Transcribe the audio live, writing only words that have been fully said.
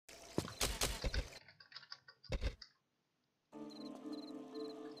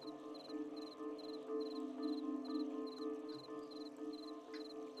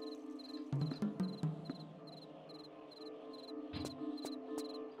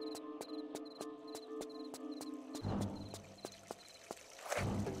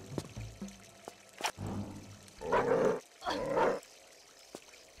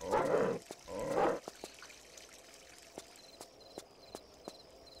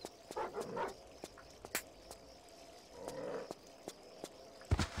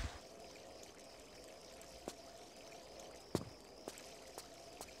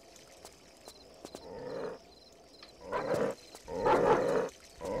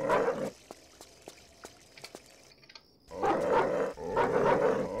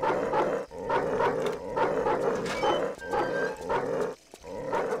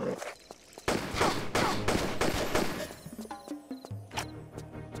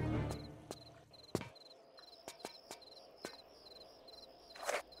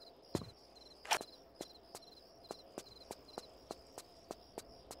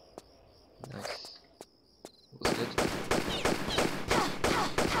Nice. Was good.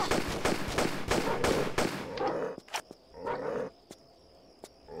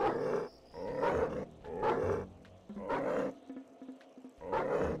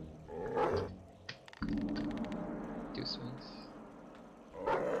 Two swings.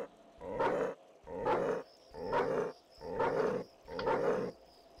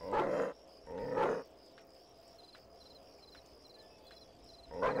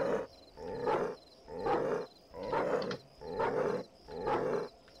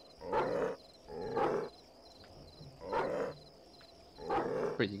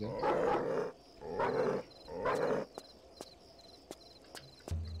 Pretty good.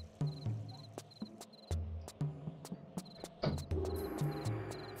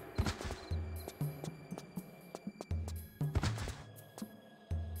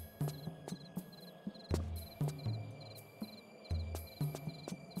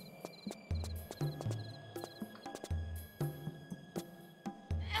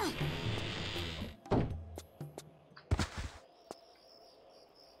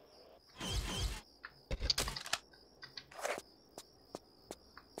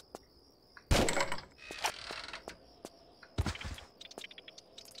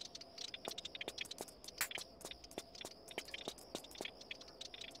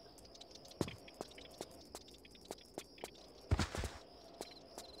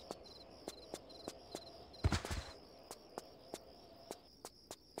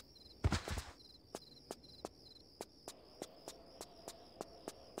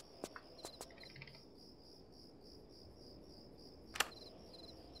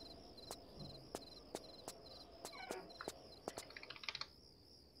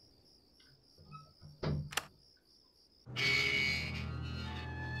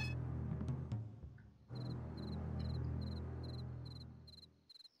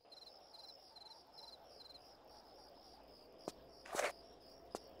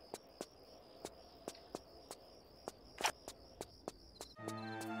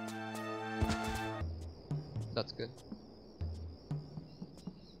 That's good.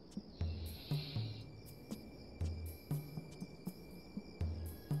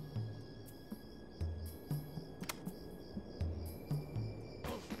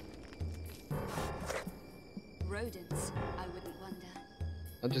 Rodents, I wouldn't wonder.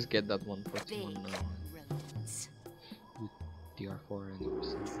 I'll just get that 141 Big now. rodents. With DR4 and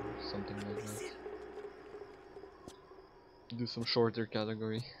something like that. Do some shorter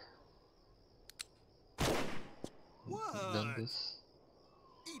category. Done this.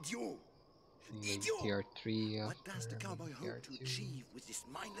 Idiot! Like Idiot! TR3 What does the after cowboy hope to TR2. achieve with this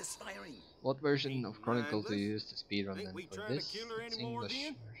mindless firing? What version of Chronicle do you use to speedrun Ain't then? we For trying to this, kill her it's anymore English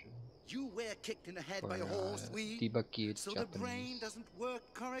then? version. You were kicked in the head For by a horse, we. Tibaki, it's So the brain Japanese. doesn't work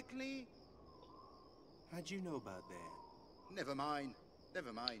correctly? How'd you know about that? Never mind.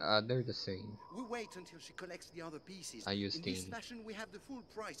 Never mind. They're the same. We wait until she collects the other pieces. I use In this Steam. fashion, we have the full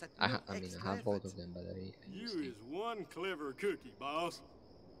price at I no mean, extra I have both effort. of them, but I use You Steam. is one clever cookie, boss.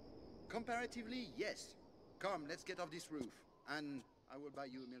 Comparatively, yes. Come, let's get off this roof, and I will buy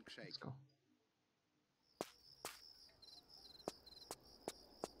you a milkshake. Let's go.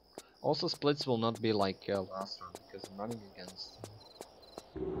 Also, splits will not be like last round because I'm running against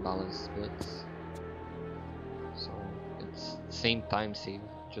balanced splits. So it's the same time save,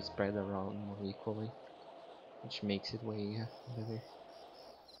 just spread around more equally, which makes it way better.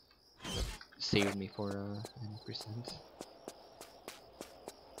 That saved me for 90%.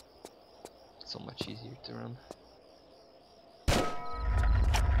 So much easier to run.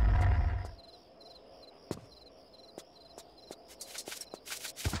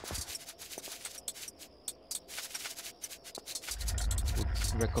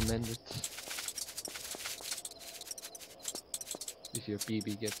 Would recommend it if your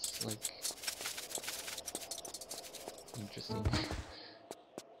PB gets like interesting.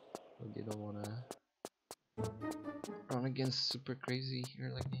 But you don't wanna run against super crazy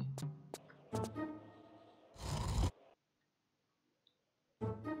early game.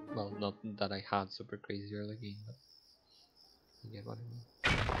 Well, Not that I had super crazy early game, but you get what I mean.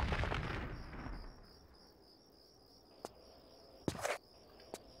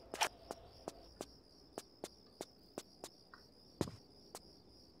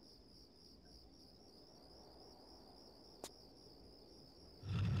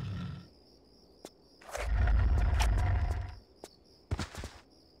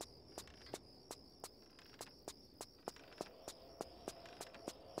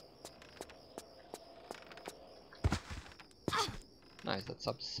 Nice, that's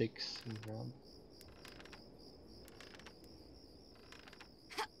up 6 in round.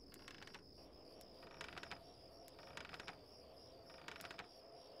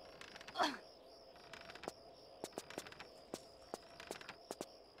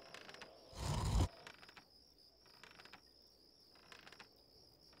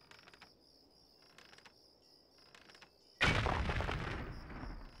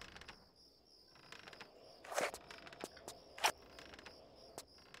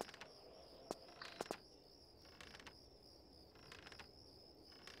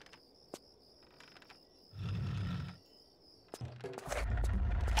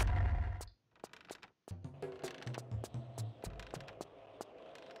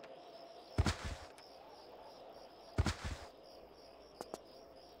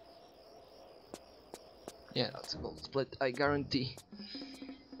 Yeah, that's a gold split, I guarantee.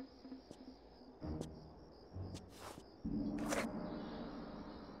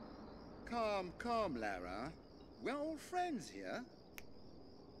 Calm, calm, Lara. We're all friends here.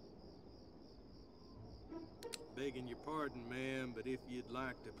 Begging your pardon, ma'am, but if you'd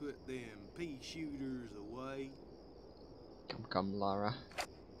like to put them pea shooters away. Come, Lara.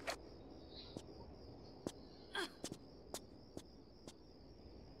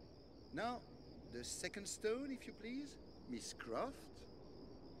 Now, the second stone, if you please, Miss Croft.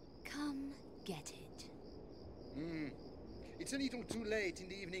 Come get it. It's a little too late in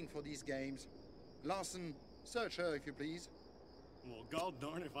the evening for these games. Larson, search her, if you please. Well, god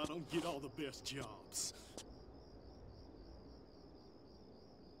darn if I don't get all the best jobs.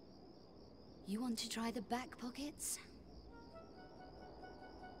 You want to try the back pockets?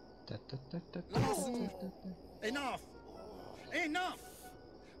 Larson! Enough! Enough!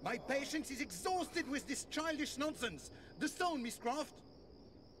 My patience is exhausted with this childish nonsense. The stone, Miss Croft.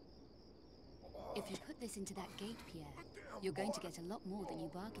 If you put this into that gate, Pierre, you're going to get a lot more than you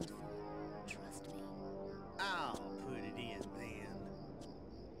bargained for. Trust me. I'll put it in then.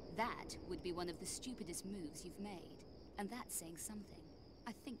 That would be one of the stupidest moves you've made. And that's saying something.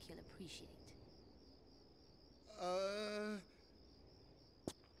 I think you'll appreciate.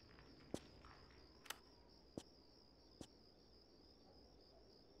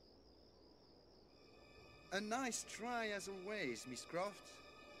 A nice try as always, Miss Croft.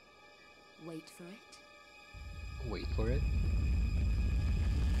 Wait for it. Wait for it.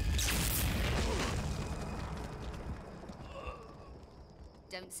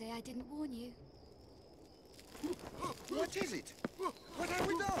 Don't say I didn't warn you. What is it? What have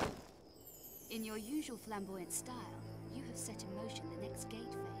we done? In your usual flamboyant style, you have set in motion the next gate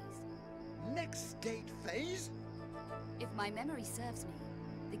phase. Next gate phase? If my memory serves me,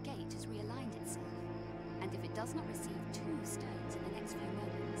 the gate has realigned itself. And if it does not receive 2 stones in the next few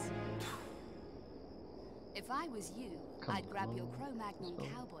moments... If I was you, I'd grab your Cro-Magnon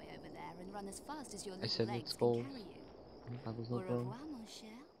cowboy over there and run as fast as your little legs can carry you. That was Au not wrong. revoir, mon cher.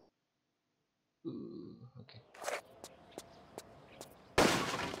 Ooh, okay.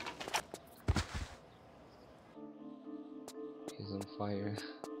 He's on fire.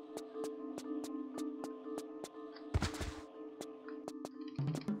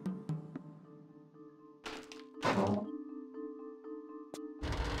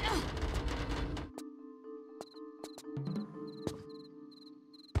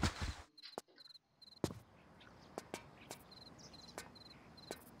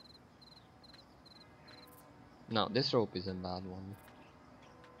 No, this rope is a bad one.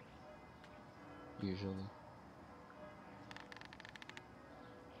 Usually.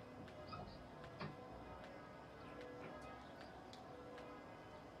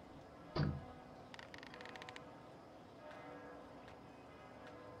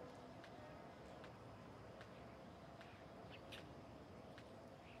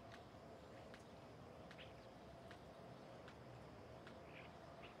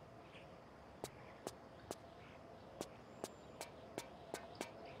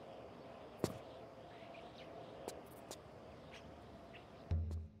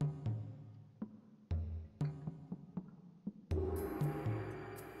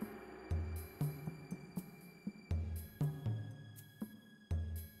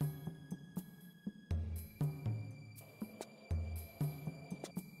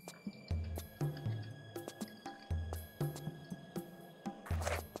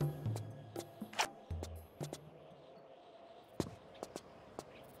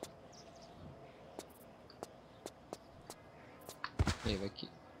 Hey Vicky,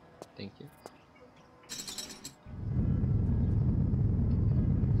 thank you.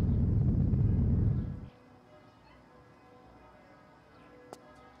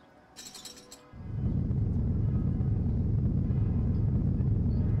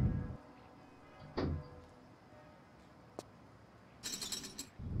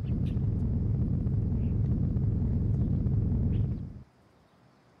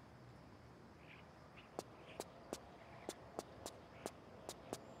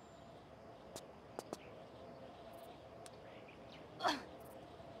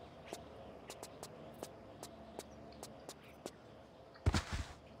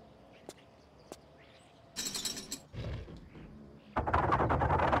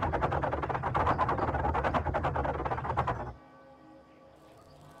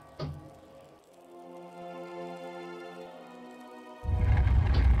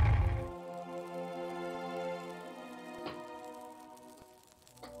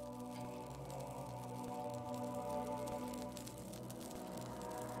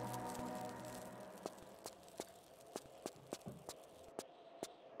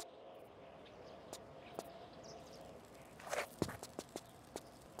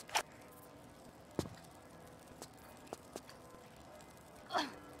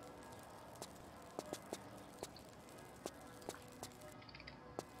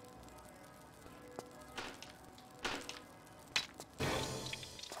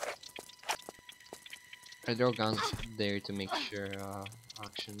 I draw guns there to make sure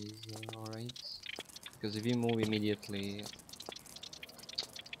action is alright. Because if you move immediately,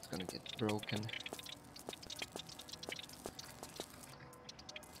 it's gonna get broken.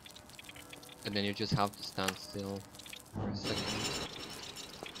 And then you just have to stand still for a second.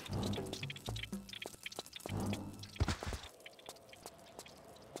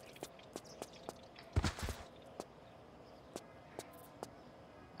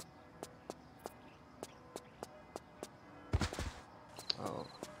 Oh.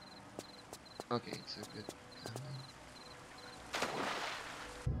 Okay, it's a good gun.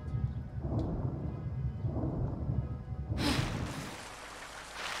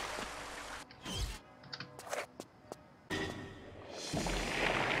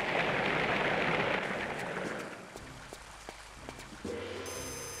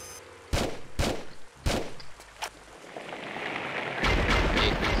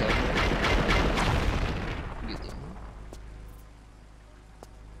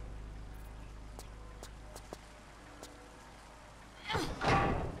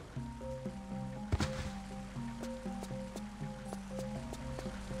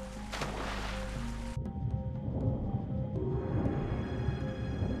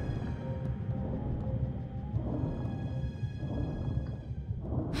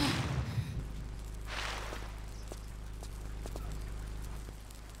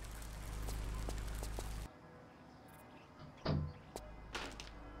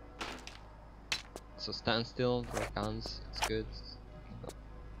 So stand still, draw guns, it's good.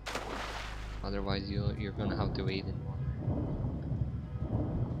 Otherwise you're gonna have to wait in water.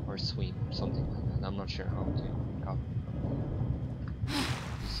 Or swim, something like that. I'm not sure how to recover from that.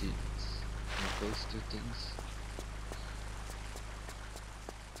 You see, it's one of those two things.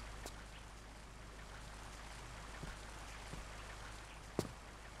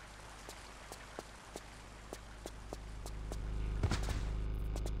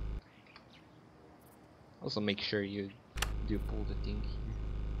 Also make sure you do pull the thing here.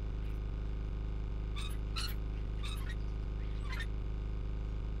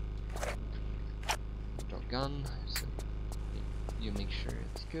 Draw gun, so you make sure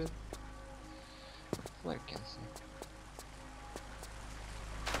it's good. Flare cancel.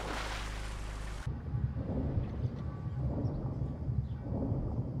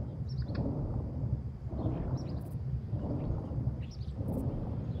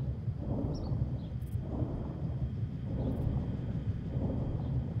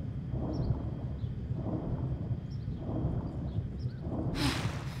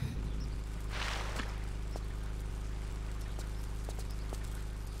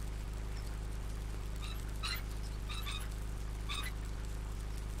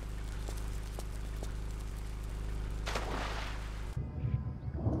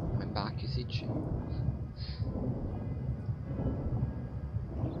 My back is itchy.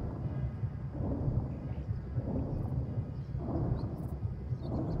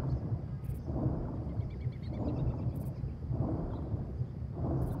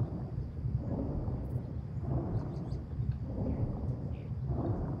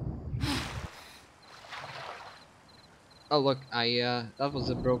 Oh look, that was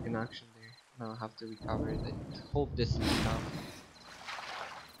a broken action there. Now I have to recover it. I hope this is enough.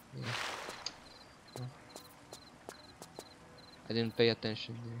 Yeah. Oh. I didn't pay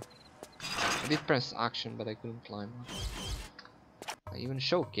attention there. I did press action, but I couldn't climb up. I even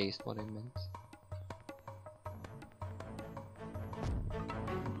showcased what I meant.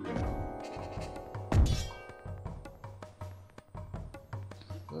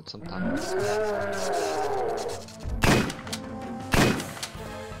 That's some time.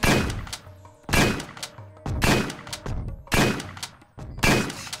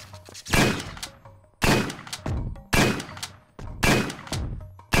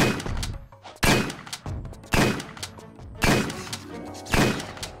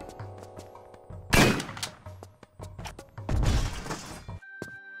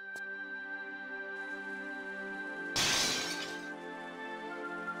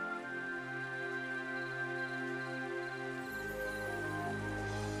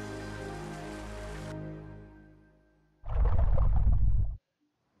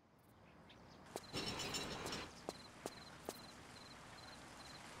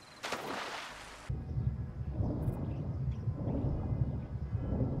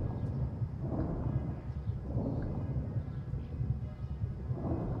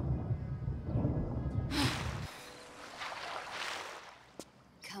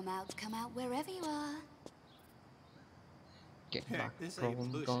 Come out wherever you are. Get Heck, back, this problem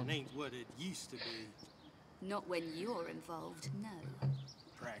ambushing gone. ain't what it used to be. Not when you're involved, no.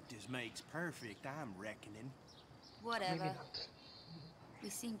 Practice makes perfect, I'm reckoning. Whatever. Maybe not. We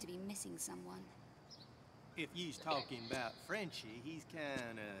seem to be missing someone. If you's talking about Frenchie, he's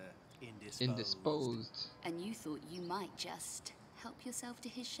kinda indisposed. Indisposed. And you thought you might just help yourself to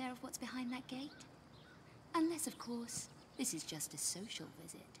his share of what's behind that gate? Unless, of course, this is just a social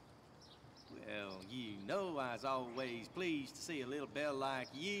visit. Well, you know I's always pleased to see a little belle like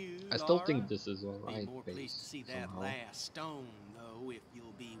you, I still Laura. think this is Be alright more pleased to see base that somehow. last stone, though, if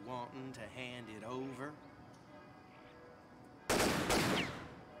you'll be wanting to hand it over.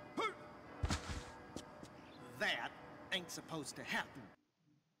 That ain't supposed to happen.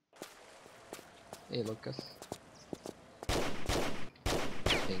 Hey Lucas.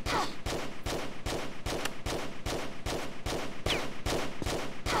 Thanks.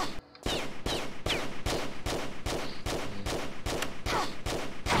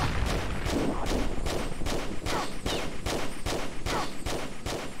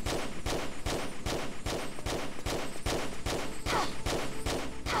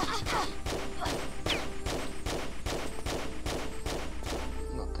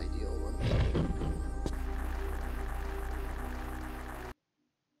 Not ideal one.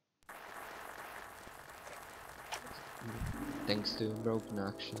 Thanks to broken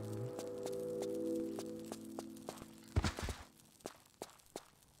action.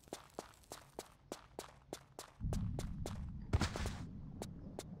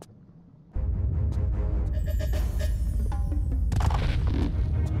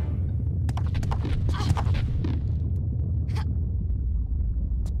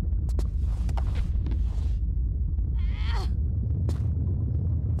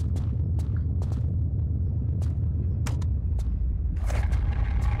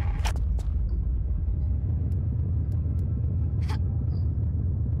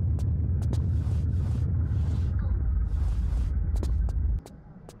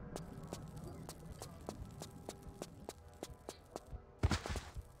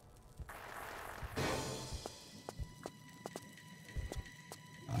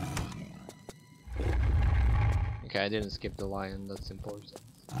 Okay, I didn't skip the lion, that's important.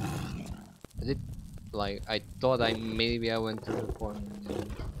 I did, like, I thought I went to the corner,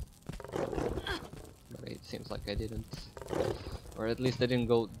 but it seems like I didn't. Or at least I didn't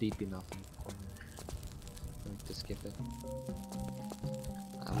go deep enough in the corner for me to skip it.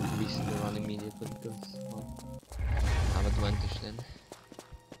 I would reason to run immediately because, well, I have advantage then.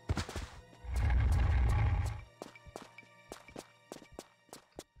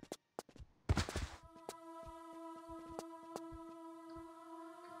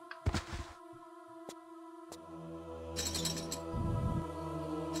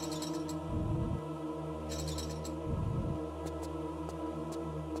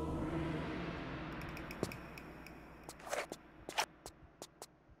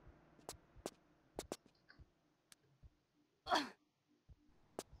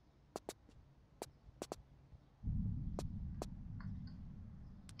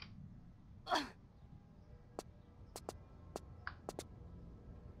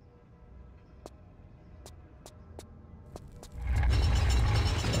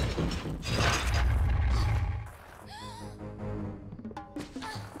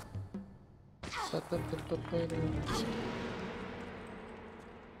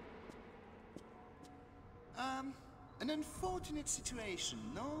 unfortunate situation,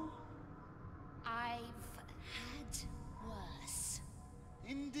 no? I've had worse.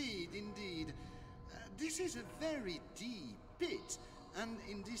 Indeed, indeed. This is a very deep pit, and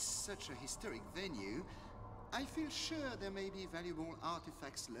in this such a historic venue, I feel sure there may be valuable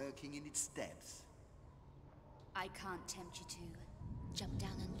artifacts lurking in its depths. I can't tempt you to jump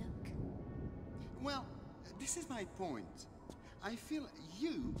down and look. Well, this is my point. I feel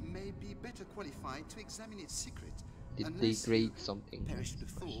you may be better qualified to examine its secret. Did they Unless grade you something? perished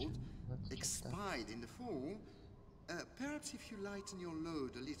That's the the question. thought, Let's check that. expired in the fall. Perhaps if you lighten your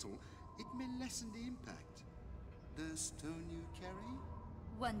load a little, it may lessen the impact. The stone you carry?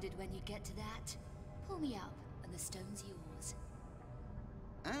 Wondered when you'd get to that. Pull me up, and the stone's yours.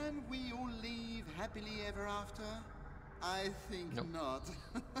 And we all live happily ever after? I think Nope. not.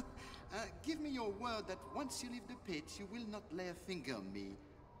 Give me your word that once you leave the pit, you will not lay a finger on me.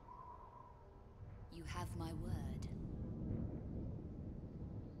 You have my word.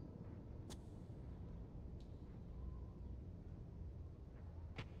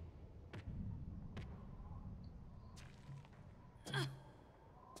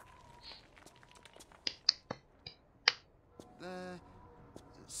 The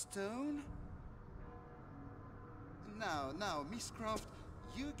stone? Now, Miss Croft,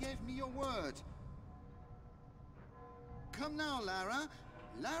 you gave me your word. Come now, Lara.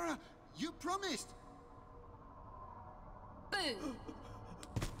 Lara, you promised. Boo!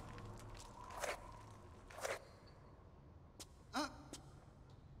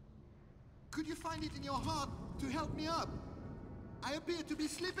 Could you find it in your heart to help me up? I appear to be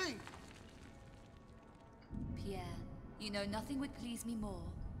slipping. Pierre, you know nothing would please me more,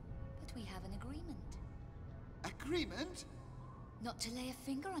 but we have an agreement. Agreement? Not to lay a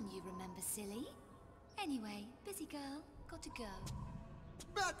finger on you, remember, silly? Anyway, busy girl, got to go.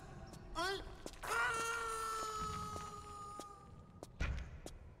 But I...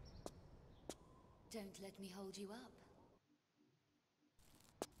 Don't let me hold you up.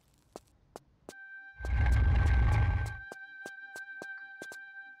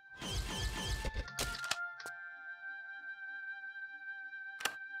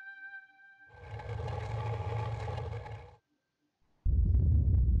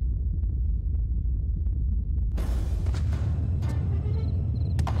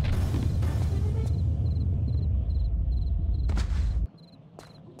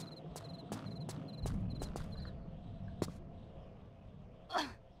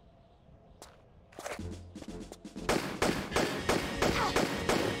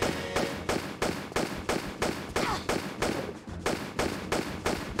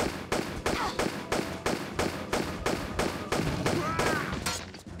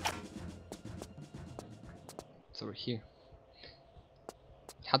 It's over here.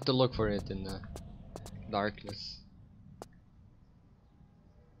 Had to look for it in the darkness.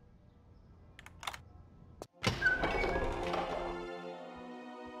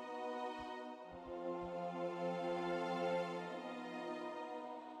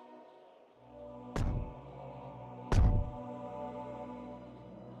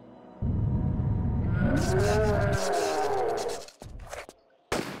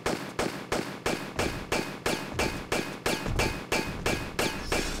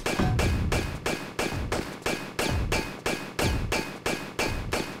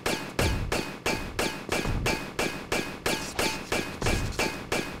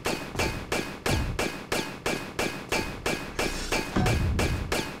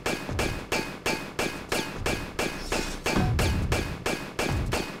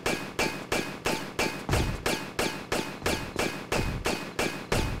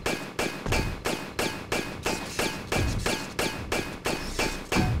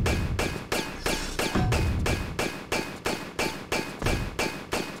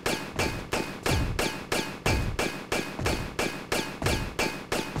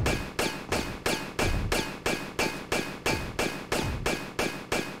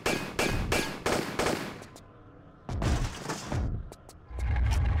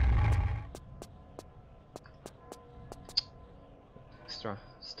 Extra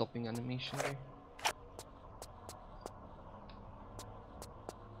stopping animation there.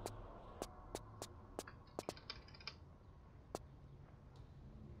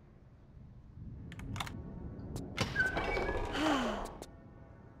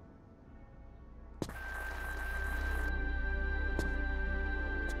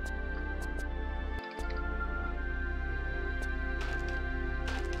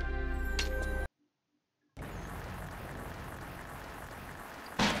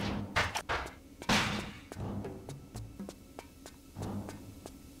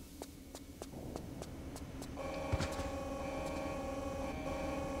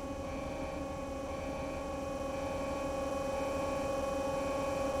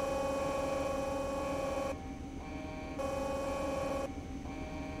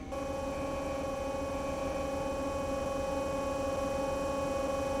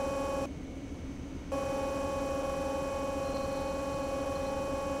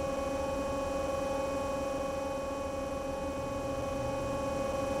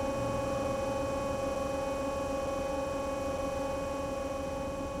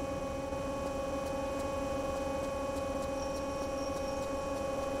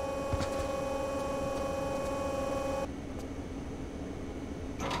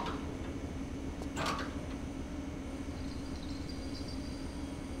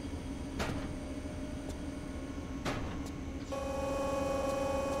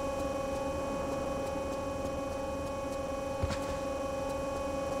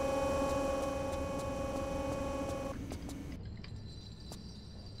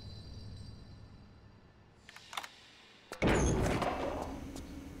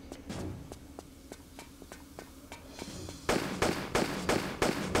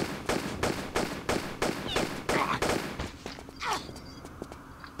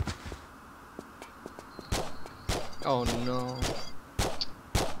 Oh no. Not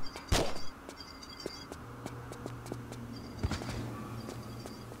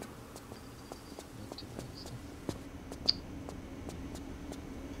too bad stuff.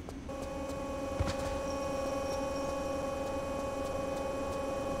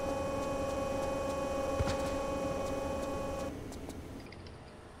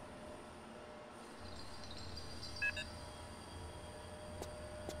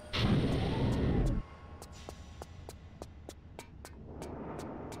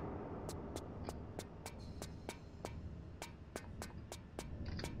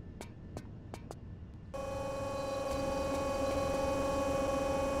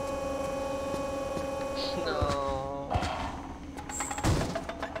 No.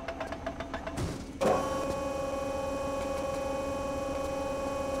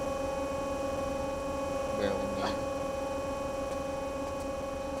 Barely made it.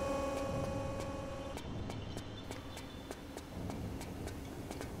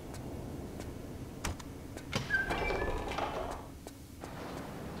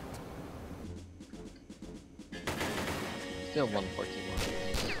 Still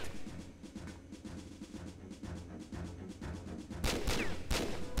 141.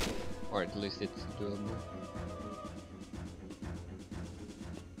 Or at least it's doable.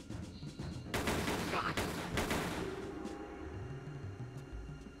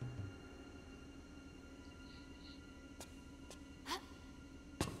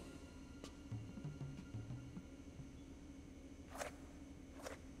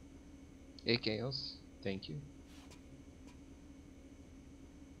 Hey Chaos, thank you.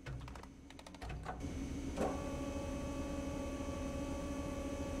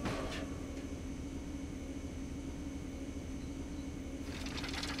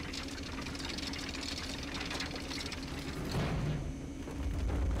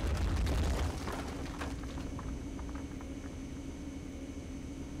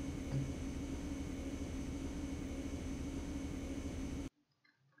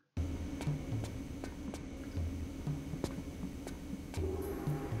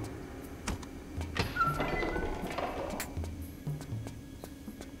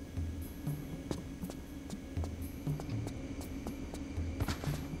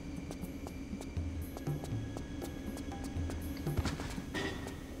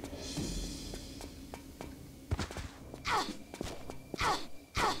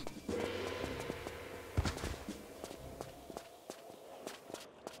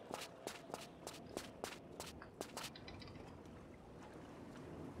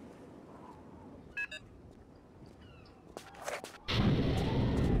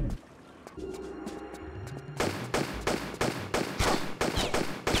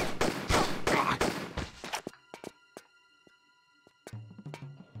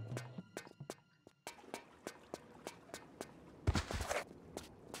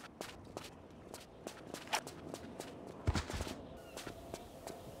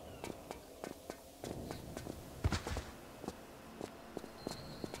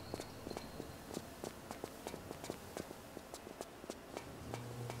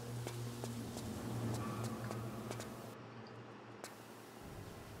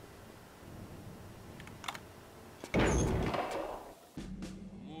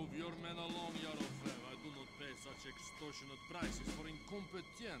 Move your men along, Yarofev. I do not pay such extortionate prices for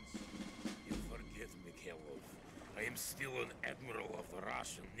incompetence. You forget, Mikhailov. I am still an admiral of the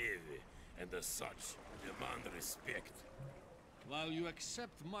Russian Navy, and as such, demand respect. While you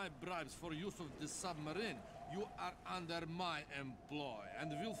accept my bribes for use of the submarine, you are under my employ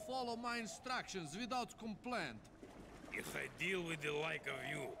and will follow my instructions without complaint. If I deal with the like of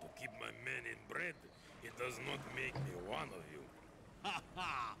you to keep my men in bread, it does not make me one of you. Ha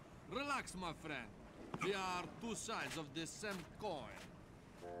ha! Relax, my friend. We are two sides of the same coin.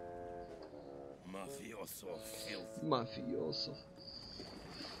 Mafioso filth. Mafioso.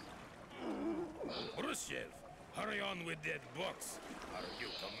 Khrushchev, hurry on with that box. Our new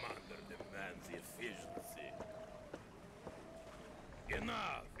commander demands efficiency.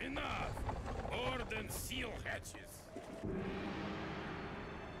 Enough, enough! Board and seal hatches.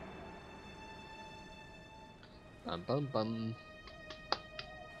 Bum bum bum.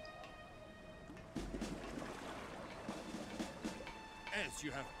 As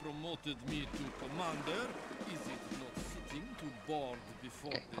you have promoted me to commander, is it not fitting to board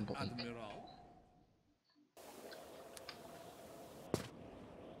before Okay, I'm the boarding. admiral?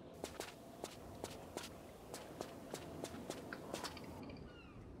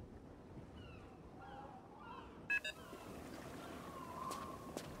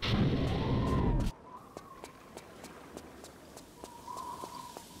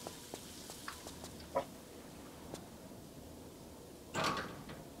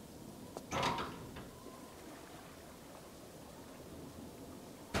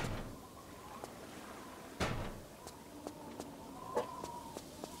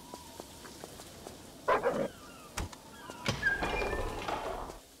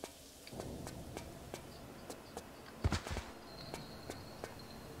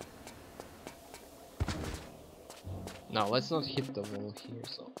 Now let's not hit the wall here,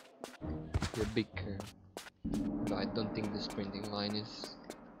 so the big curve. No, I don't think the sprinting line is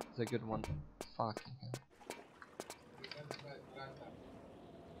a good one. Fucking hell.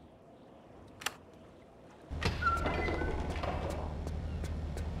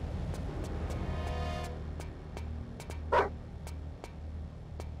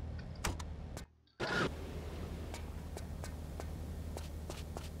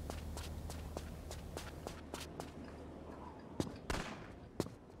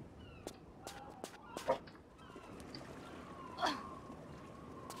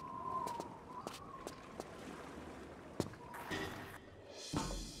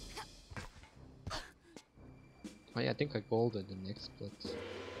 Oh yeah, I think I golded the next split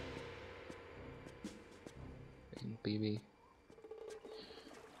in PB.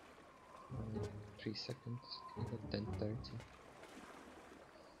 3 seconds. I got 10:30.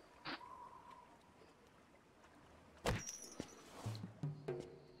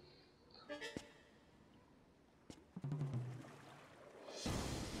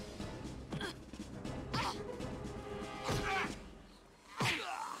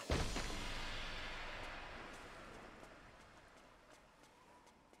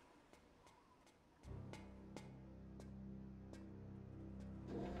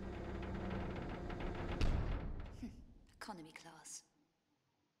 Economy class.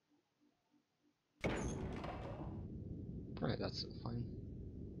 Alright, that's fine.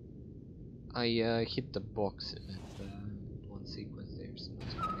 I hit the box at one sequence there, so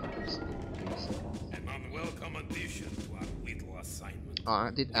that's fine. It was like 3 seconds. An unwelcome addition to our little assignment. Oh,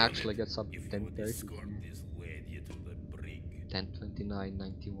 I did actually get sub If you would 10:30 escort here. this lady to the brig.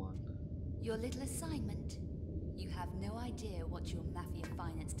 10:29:91. Your little assignment? You have no idea what your Mafia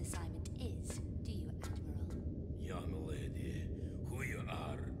financed assignment is, do you, Admiral? Young lady, who you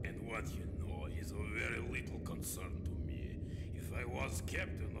are and what you know is of very little concern to me. If I was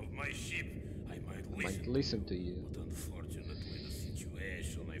captain of my ship, I might listen to you. But unfortunately, the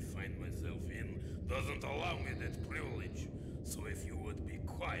situation I find myself in doesn't allow me that privilege. So if you would be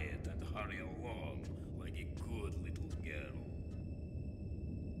quiet and hurry along like a good little girl.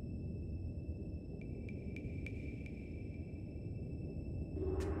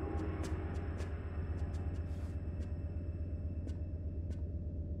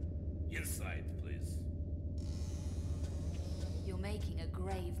 Inside, please. You're making a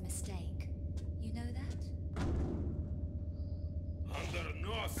grave mistake. You know that? Under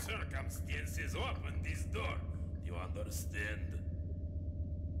no circumstances open this door. Do you understand?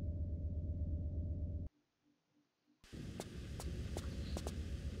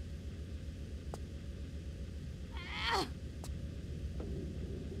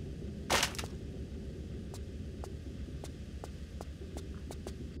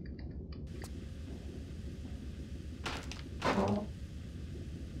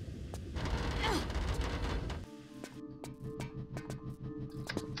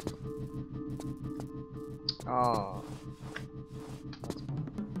 Oh.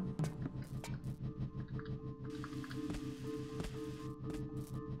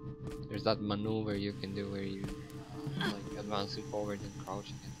 There's that maneuver you can do where you like advancing forward and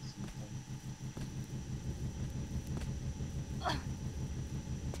crouching at the same time.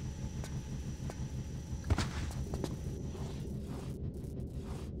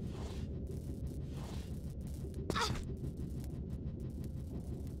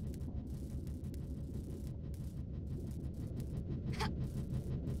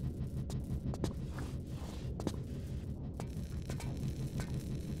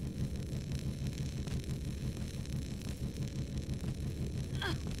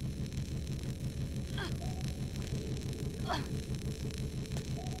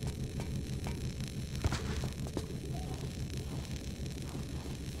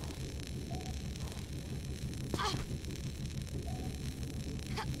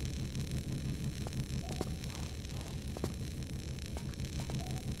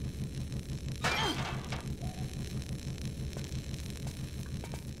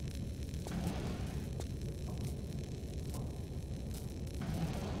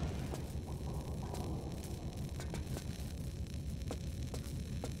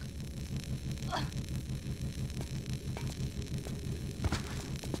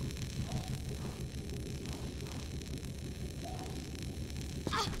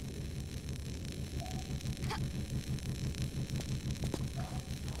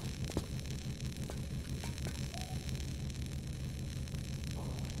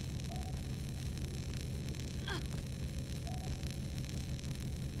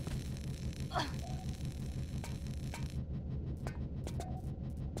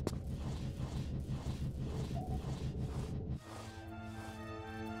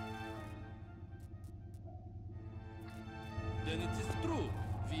 then it is true.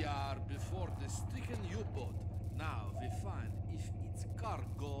 We are before the stricken U-boat. Now we find if its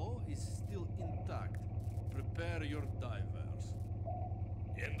cargo is still intact. Prepare your divers.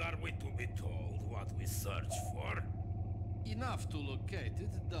 And are we to be told what we search for? Enough to locate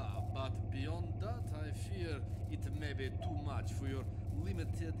it, but beyond that, I fear it may be too much for your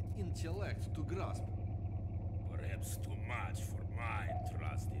limited intellect to grasp. Perhaps too much for my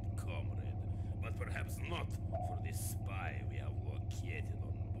trusted comrade, but perhaps not for the spy we have located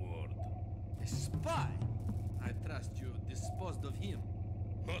on board. A spy? I trust you disposed of him.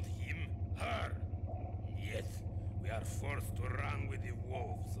 Not him, her. Yes, we are forced to run with the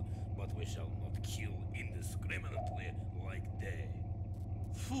wolves, but we shall not kill indiscriminately like they.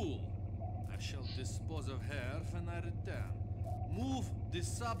 Fool! I shall dispose of her when I return. Move the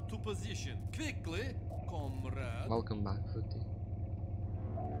sub to position. Quickly, comrade. Welcome back, Footy.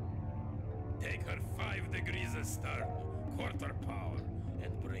 Take her 5 degrees astern, quarter power,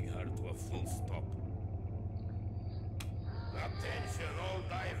 and bring her to a full stop. Attention, all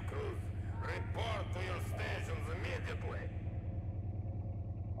dive crews. Report to your stations immediately.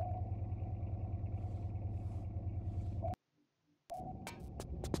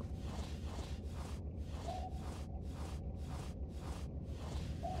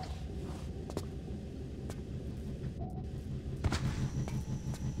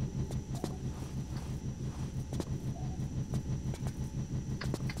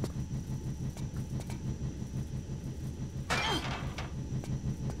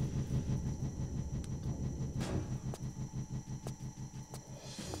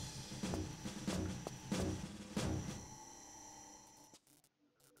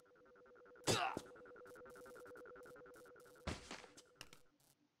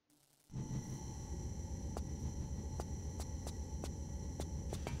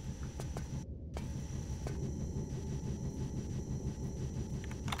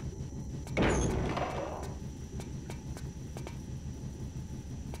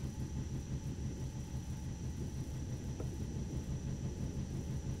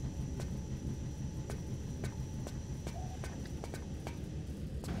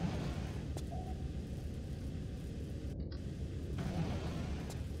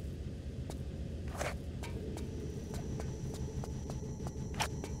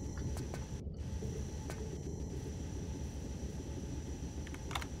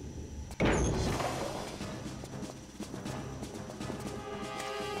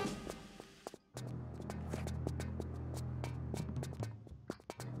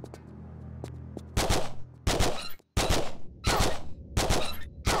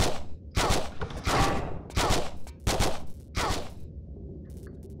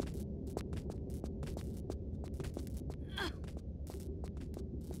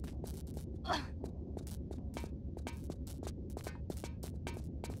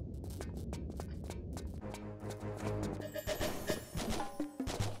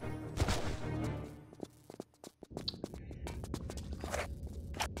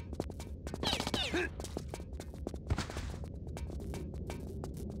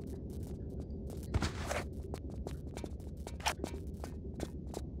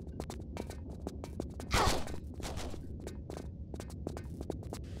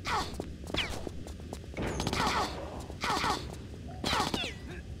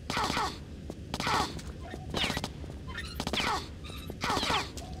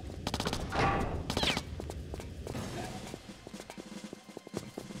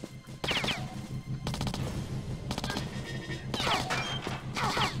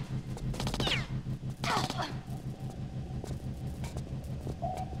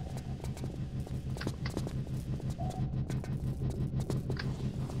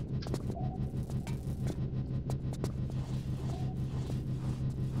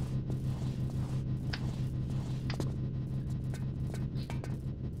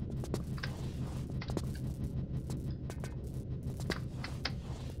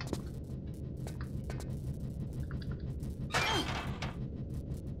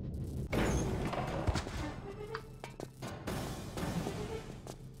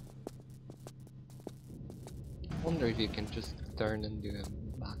 Wonder if you can just turn and do a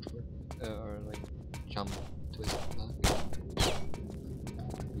backward or like jump twist back.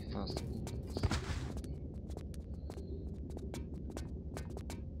 Be faster than this.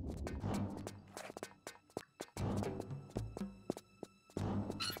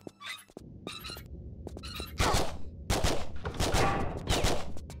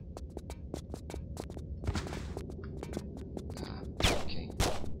 Okay.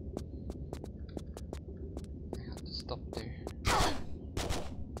 I have to stop there.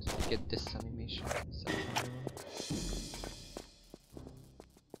 So we get this animation. So,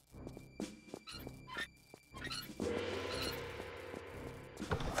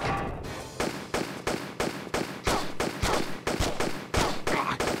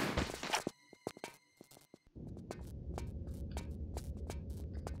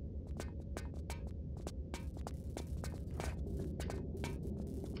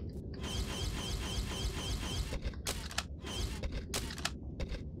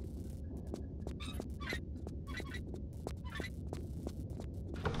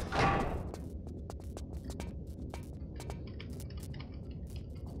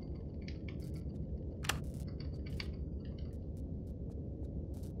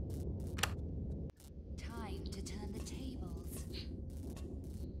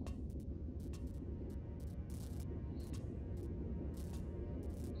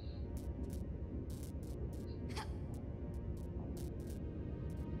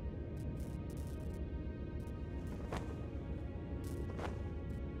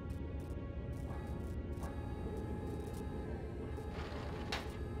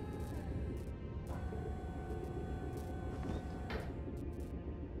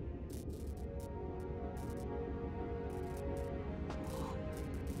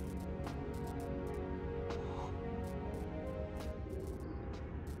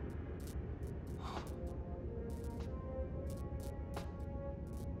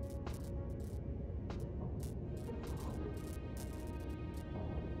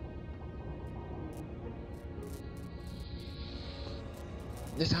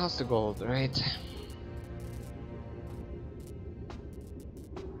 This has to gold, right?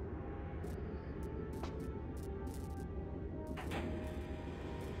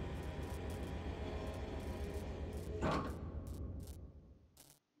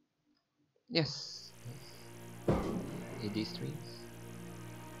 Yes. AD streams.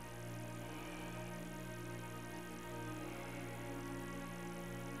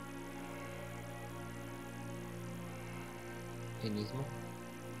 Enismo.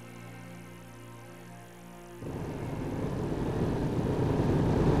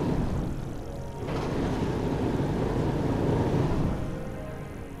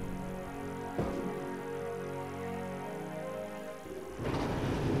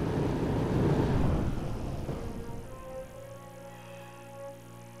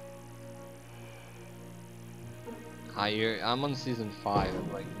 I'm on season 5,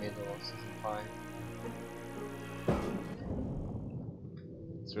 I'm like middle of season 5.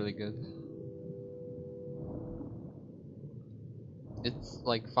 It's really good. It's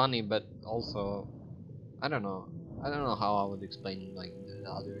like funny, but also I don't know. I don't know how I would explain like the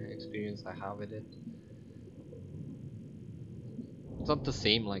other experience I have with it. It's not the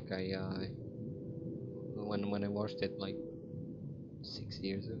same like I when I watched it like 6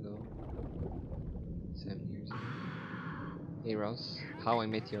 years ago, 7 years ago. Hey Ross, How I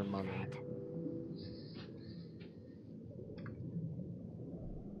Met Your Mother.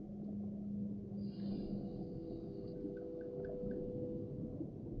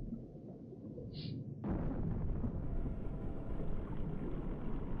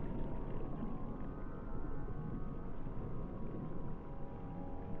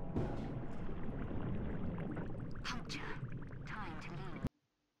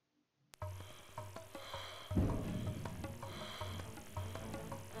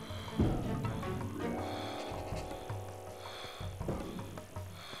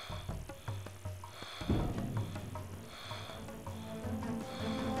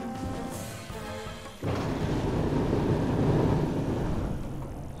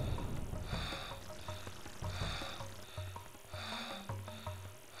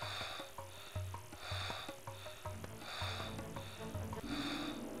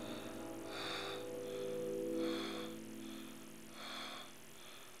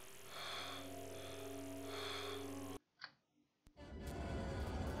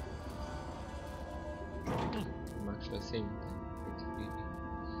 I'm actually seeing pretty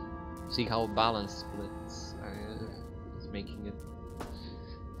creepy. See how balance splits is making it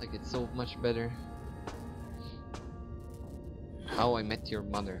like it's so much better. How I Met Your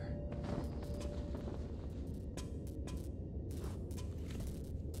Mother.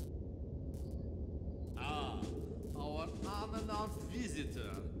 Ah, our unannounced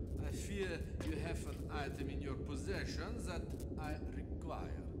visitor. I fear you have an item in your possession that I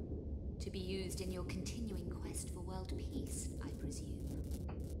require. To be used in your continuing quest for world peace, I presume.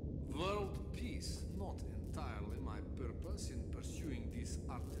 World peace, not entirely my purpose in pursuing this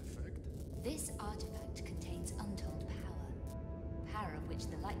artifact. This artifact contains untold power of which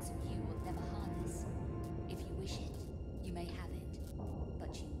the likes of you will never harness. If you wish it, you may have it,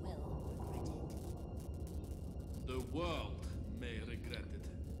 but you will regret it. The world may regret it.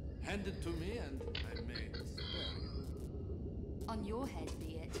 Hand it to me and I may spare you. On your head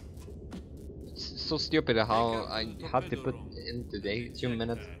be it. It's so stupid how I had to put in today 2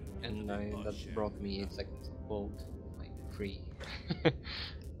 minutes and that brought me 8 seconds of gold, like free.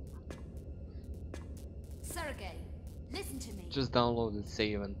 Sergei, listen to me. Just downloaded,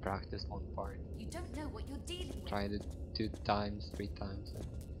 save and practice one part. You don't know what you're dealing with. Tried it 2 times, 3 times.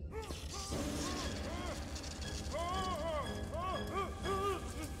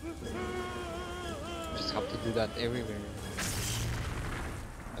 Just have to do that everywhere.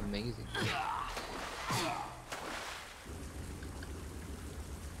 Amazing.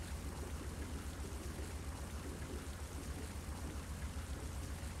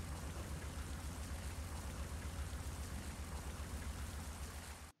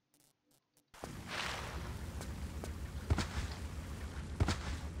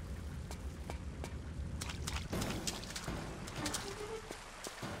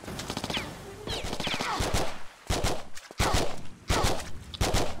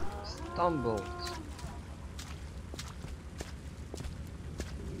 Stumbled.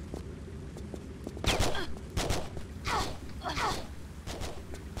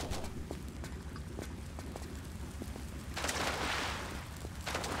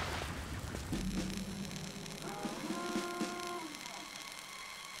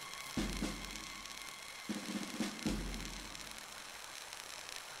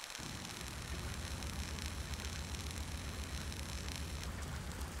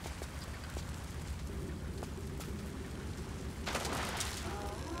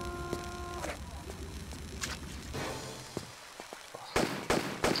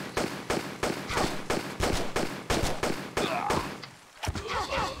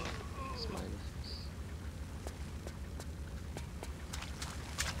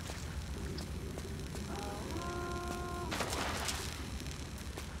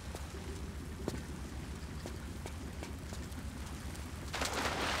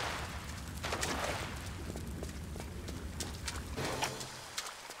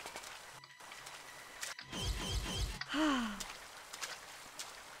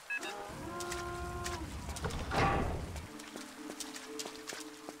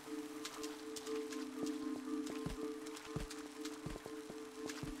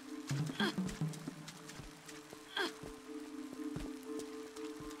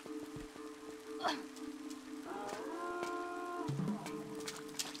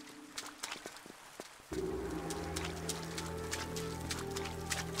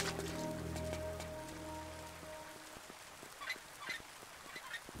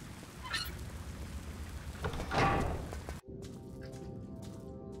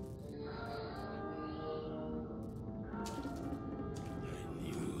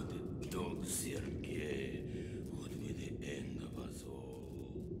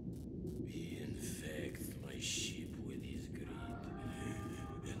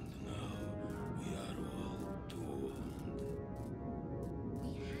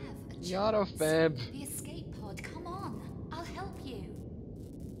 Yada Feb. The escape pod, come on. I'll help you.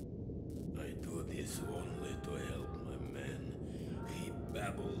 I do this only to help my man. He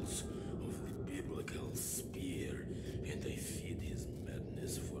babbles of the biblical spear, and I feed his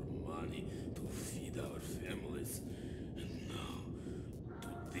madness for money to feed our families. And now, to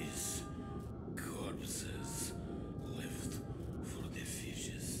these corpses left for the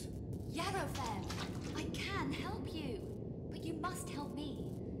fishes. Yarofem, I can help you. But you must help me.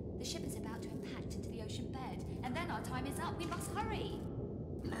 The ship is about to impact into the ocean bed, and then our time is up. We must hurry.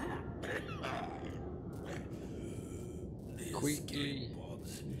 Quickly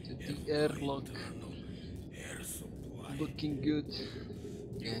to the airlock. Air supply. Looking good.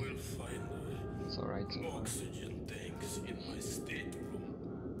 You Yeah, will find it's alright so far. oxygen tanks in my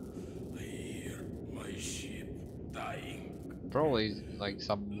stateroom. I hear my ship dying. Probably like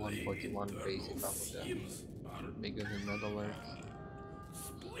sub 141 base if I would Fumes are bigger than Red Alert.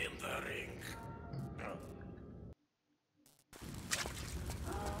 splintering.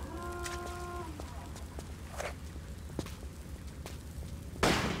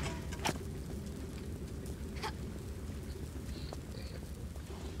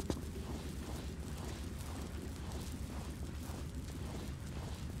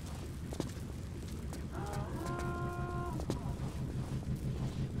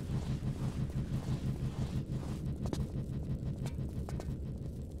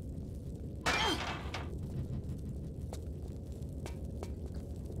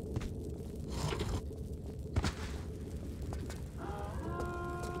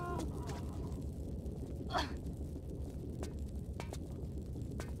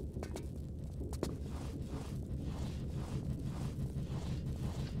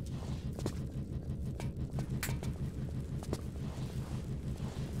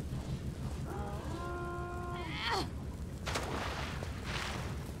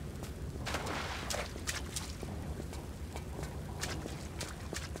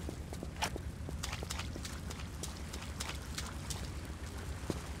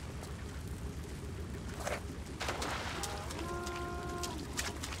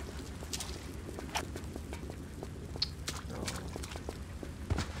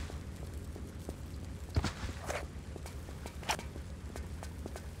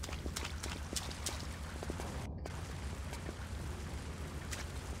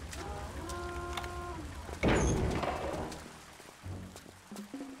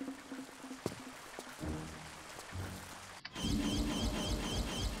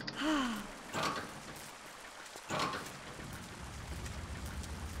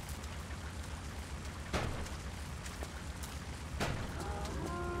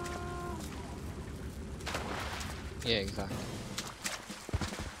 Yeah, exactly.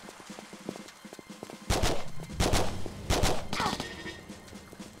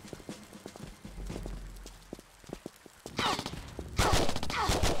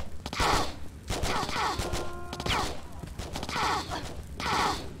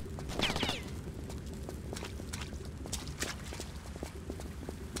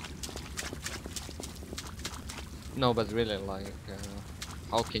 No, but really, like,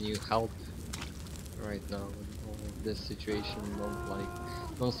 how can you help right now in all of this situation?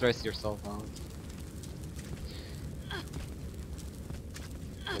 Don't stress yourself out.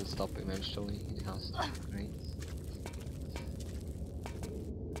 It'll stop eventually. It has to, right?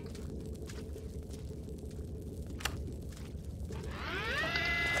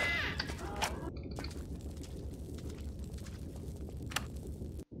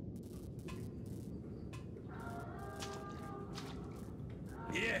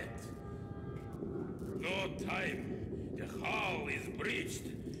 Yet, no time. The hull is breached,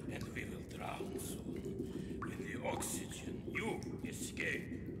 and we will drown soon. With the oxygen, you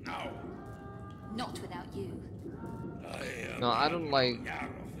escape now. Not without you. I am No, I don't like.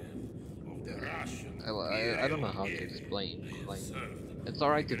 Yarofev of the Russian. I don't know how to explain. I have Like, served it's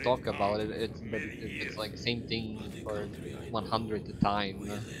alright to the talk Great about it. Khan It's for but many it's years, like same thing but the for country I 100 know the time,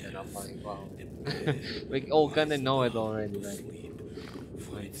 will and I'm like, have wow. the We all kinda lies know it down already, to right? sleep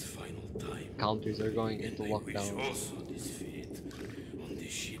for Like, its final time. countries are going And into I wish lockdown. also this fate. On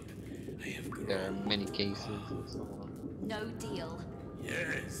this ship, I have grown. There are many cases and so on. No deal.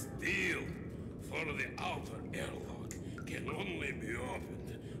 Yes, deal. For the outer airlock can only be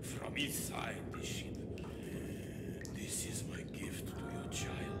opened from inside the ship. This is my gift to your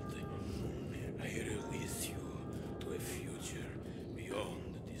child. I release you to a future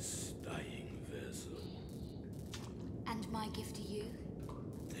beyond this dying vessel. And my gift to you?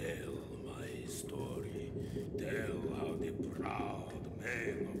 Tell my story. Tell how the proud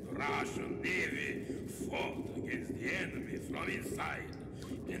men of the Russian Navy fought against the enemy from inside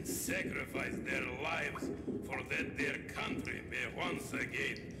and sacrificed their lives for that their country may once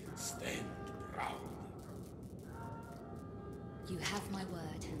again stand proud. You have my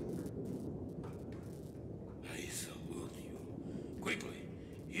word. I salute you. Quickly,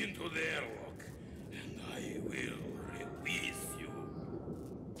 into the airlock, and I will release you.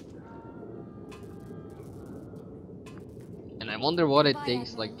 And I wonder what it Bye,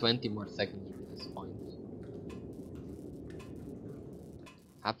 takes Admiral. like 20 more seconds from this point.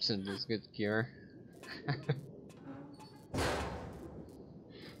 Absinthe is good cure.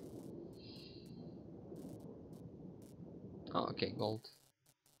 Oh, okay, gold.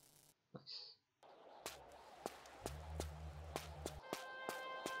 Nice.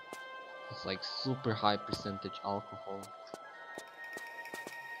 It's like super high percentage alcohol.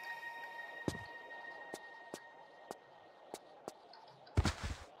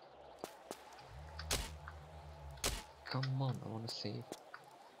 Come on, I wanna save.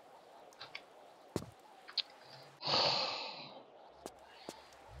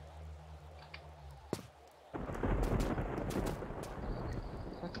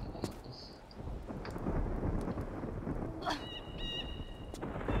 Fucking hate this.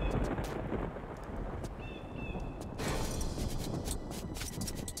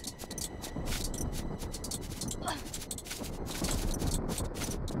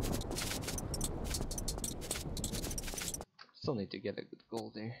 Still need to get a good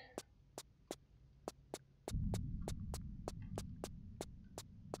goal there.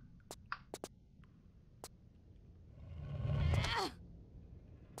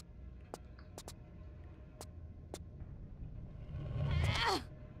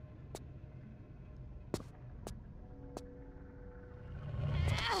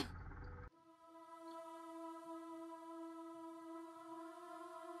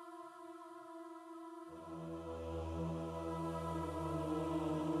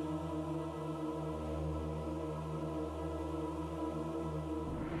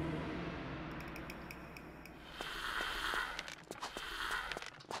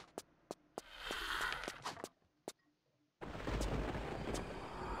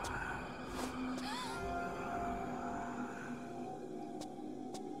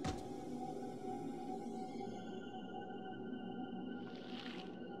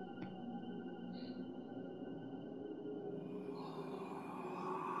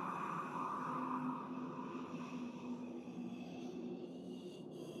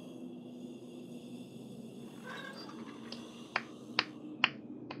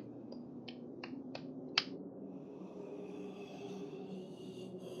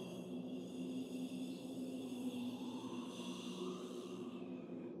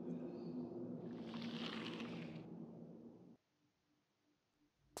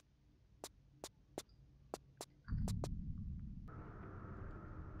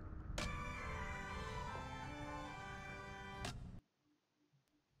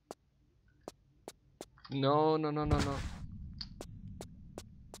 No, no, no, no, no.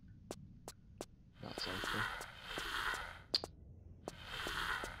 That's awful.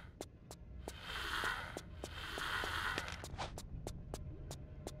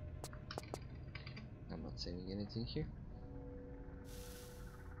 I'm not saving anything here.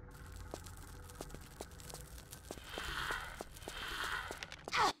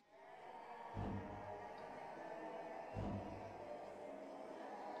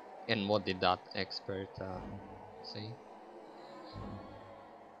 And what did that expert say?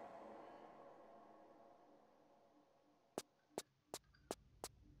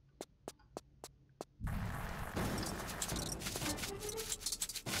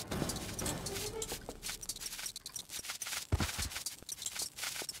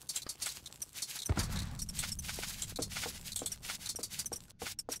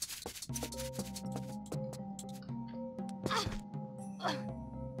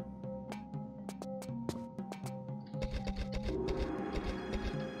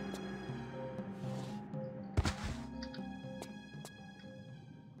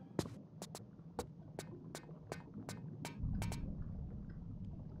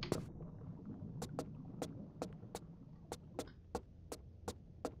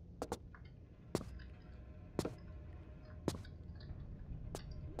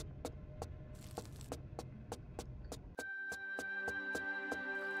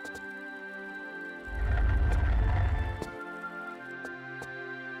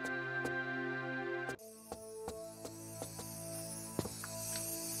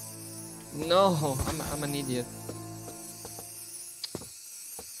 No, I'm an idiot.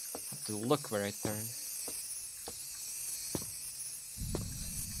 Have to look where I turn.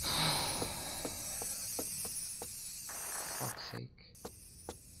 Fuck's sake.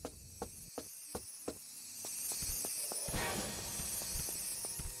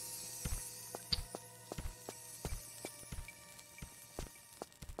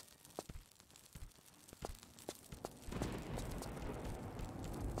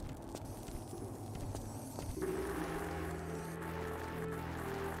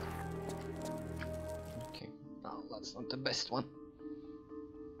 Okay, no, that's not the best one.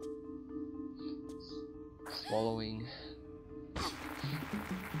 Swallowing.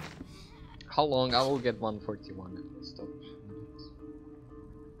 How long? I will get 141 and we'll stop.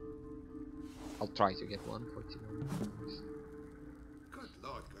 I'll try to get 141. Good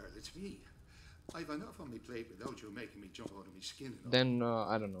Lord, girl, it's me. I've enough on my plate without you making me jump out of my skin. Then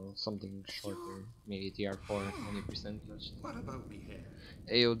I don't know, something shorter, maybe TR4, 20% less. What about me hair?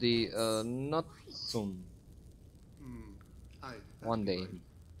 AOD, not soon. Aye, One that'd be day.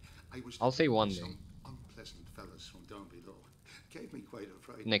 right. I was I'll say told by one day. some unpleasant fellas from down below. Gave me quite a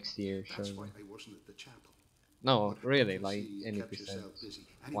fright. Next year, That's surely. why I wasn't at the chapel. No, But really, obviously like you any kept percent. yourself busy.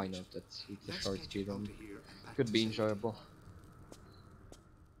 Why Anyways, not? It's a let's short get you speed out run. of here and back Could to be safety. enjoyable.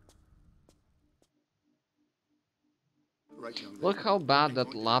 Right, young lady. Look how bad I'm that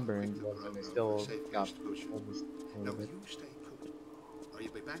going to labyrinth quick look was, and I around still for a safe got place to put you. all this all Now of it. you stay put, or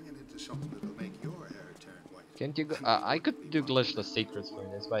you'll be banging into something that'll make your hair turn white. Can't you go? And we I wouldn't could be do wanting Glitchless that. secrets for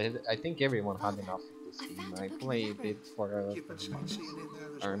this, but I think everyone had Father, enough of this I game. found a I book in the played it labyrinth. You've for been months. sightseeing in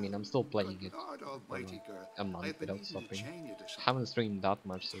there as I well. mean, I'm still playing Good it Lord for almighty, girl. a month I've been without needing to stopping. chain you to something. Haven't streamed that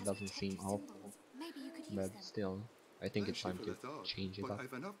much, so It it has doesn't seem protective awful. symbols. Maybe you could use But them. still, I think it's She time would to have thought, change it but up.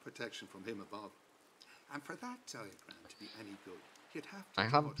 I've enough protection from him above. And for that diagram to be any good, you'd have to I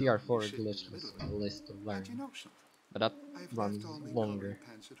draw have it out when TR4 you're sitting in the Glitchless middle on the of it. list to And learn, you know something? but that I've runs left all my longer. coloring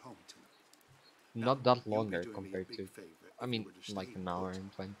pens at home tonight. Not that You'll be longer doing me a compared big to, favor I if mean, you were to like stay an hour put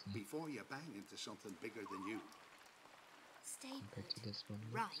and 20 before you bang into something bigger than you. Stay compared put. to this one.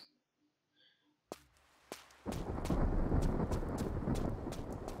 Right.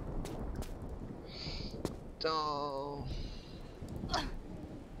 Oh.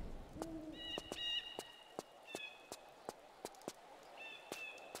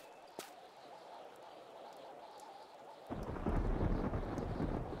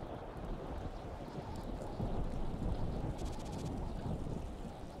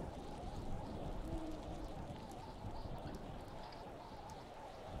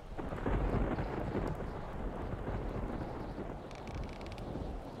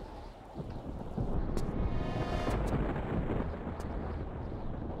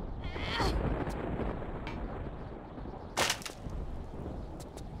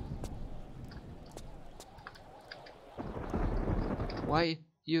 Why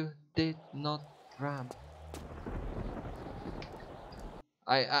you did not grab?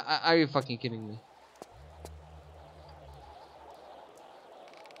 Are you fucking kidding me?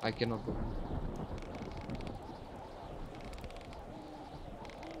 I cannot believe.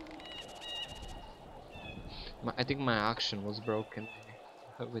 I think my action was broken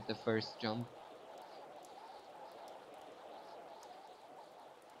with the first jump.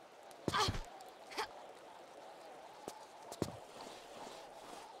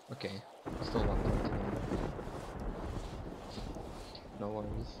 Okay, still 121. No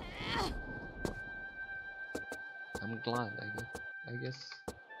worries. I'm glad, I guess.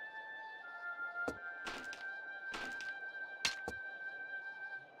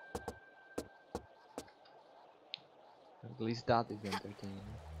 At least that is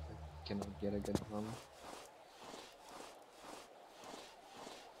entertaining. I cannot get a good run.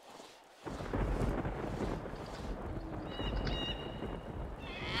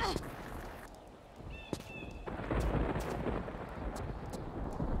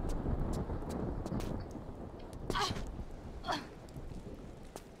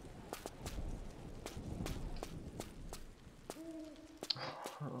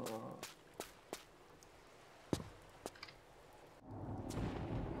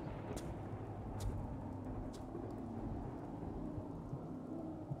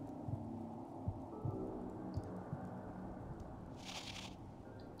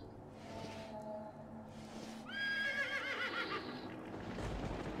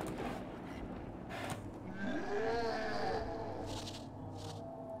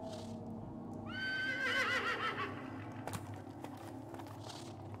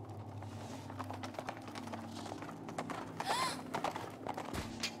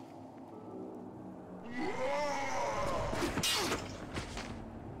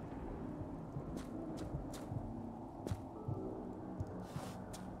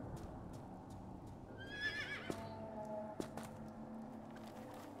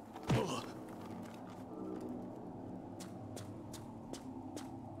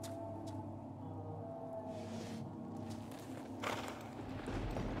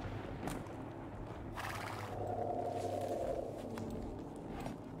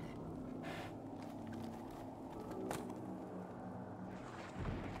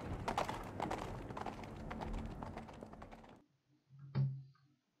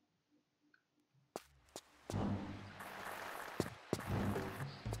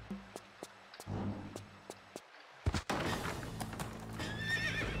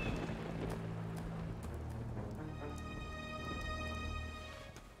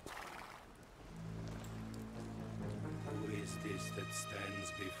 that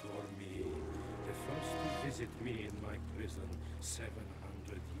stands before me, the first to visit me in my prison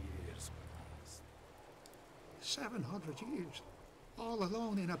 700 years past. 700 years? All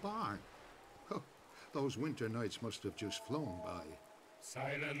alone in a barn? Oh, those winter nights must have just flown by.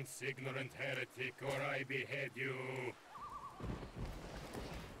 Silence, ignorant heretic, or I behead you!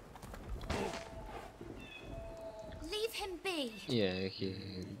 Leave him be. Yeah,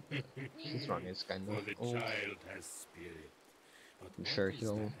 his run is kind For of the old. child has spirit. But I'm what sure is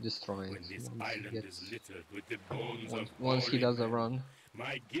he'll that destroy when it this once he island gets is littered with the bones of once he holy does a men? run.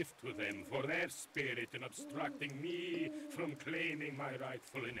 My gift to them for their spirit in obstructing me from claiming my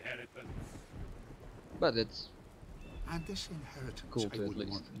rightful inheritance. But it's And this inheritance, cool I to at would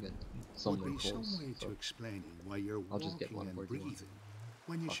least wonder, get would some be some rituals. way So to explaining why you're I'll just get walking and 141. breathing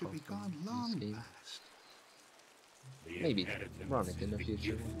when you Fuck should be off from gone this long game. past. The Maybe inheritance run it in the is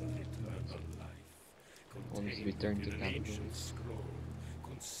future. gift of eternal life, Once we contained turn to within an ancient categories. scroll,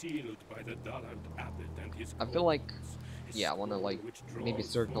 concealed by the Dullard Abbot and his I feel like, cohorts, a yeah, I wanna scroll like which maybe draws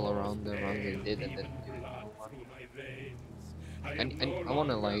circle forth around the runs I pale did and then demon do blood another one. through my veins. I And am no I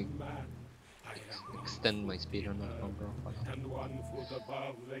wanna longer like man. I am 1 extend my foot speed on that in one earth profile. and 1 foot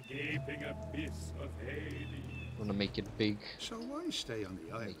above the gaping abyss of Hades. I wanna make it big, So why stay on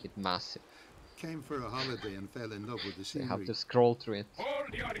the island? make it massive. Came for a holiday and fell in love with the So you have scenery. to scroll through it,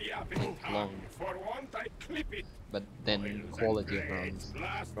 Hold your yapping tongue, long. for want I clip it. but then Oils quality and of blades runs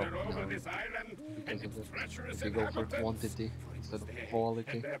plaster drop over down this island because and of its it. treacherous If you go for inhabitants. quantity For it instead was of they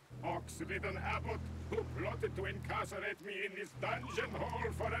quality. and their pox-ridden abbot who plotted to incarcerate me in this dungeon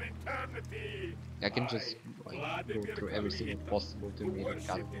hole for an eternity. I can just like go through every single possible who 2 meter worshipped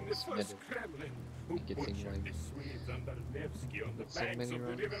in the categories, first never Kremlin, who make it seem butchered like the Swedes under Nevsky on the so banks many of the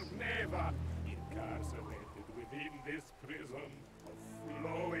river runs. Neva, incarcerated within this prison of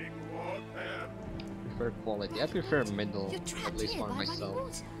flowing water. I prefer quality. I prefer middle, You're at trapped least here for by running myself.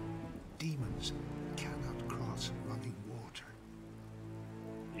 water. Demons cannot cross running water.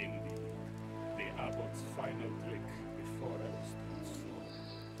 Indeed, the abbot's final trick before I was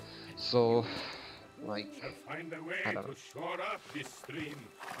done So, like, shall find a way I don't know. to shore up this stream,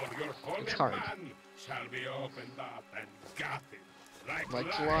 or your holy It's hard. man shall be opened up and gutted like Like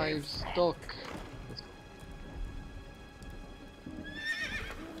livestock. livestock. Let's go.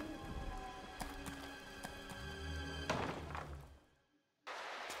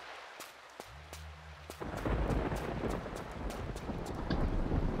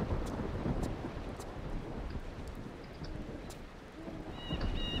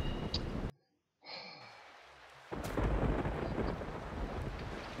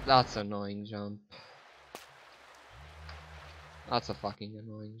 That's annoying jump. That's a fucking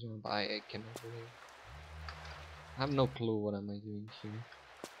annoying jump. I cannot believe. I have no clue what am I doing here.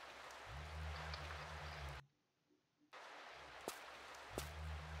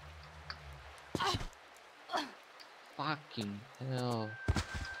 Fucking hell.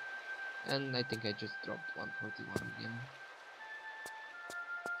 And I think I just dropped 141 again.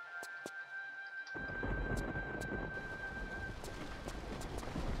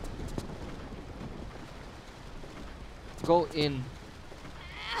 Go in.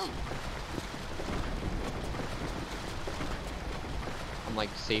 I'm like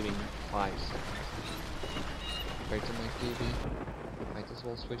saving 5 seconds. Compared to my PB. Might as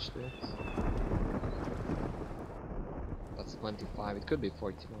well switch to it. That's 25. It could be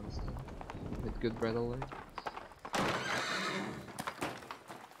 41 still. With good bread alert.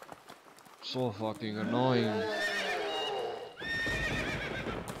 So fucking annoying.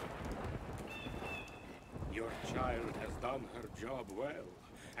 Your child has done her job well,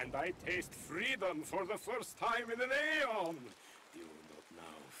 and I taste freedom for the first time in an aeon. Do you not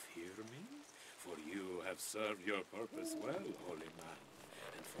now fear me? For you have served your purpose well, holy man.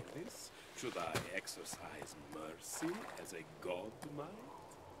 And for this, should I exercise mercy as a god might?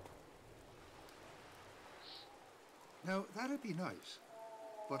 Now, that'd be nice,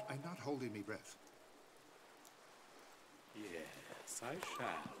 but I'm not holding me breath. Yes, I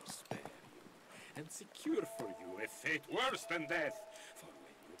shall spare you, and secure for you a fate worse than death. For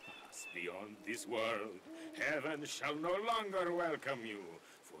when you pass beyond this world, heaven shall no longer welcome you,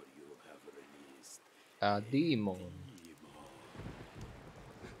 for you have released A demon. demon.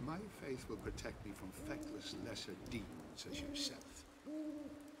 My faith will protect me from feckless lesser demons as yourself.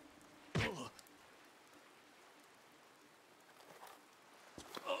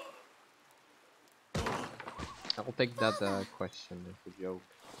 I'll take that question as a joke.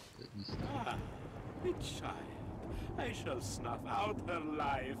 This time. Ah, the child. I shall snuff out her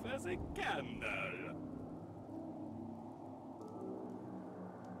life as a candle.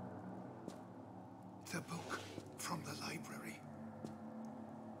 The book from the library.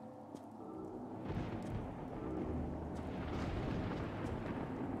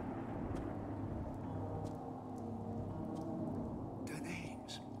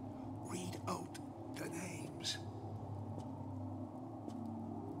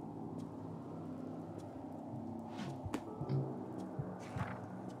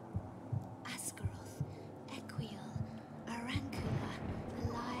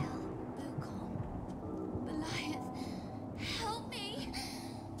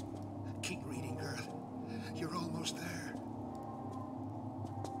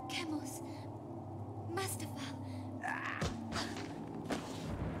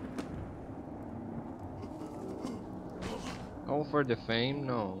 All for the fame?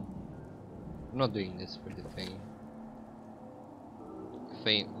 No. I'm not doing this for the fame.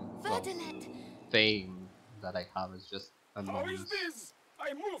 Fame, well, Verdilet! fame that I have is just a How is bonus. this?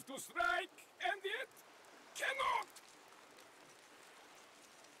 I move to strike, and yet cannot.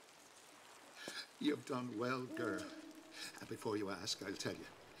 You've done well, girl. And before you ask, I'll tell you.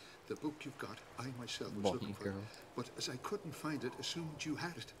 The book you've got, I myself was Boy, looking for, girl. but as I couldn't find it, assumed you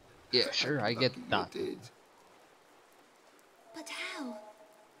had it. Yeah, sure, I'm I get lucky that. You did. But how?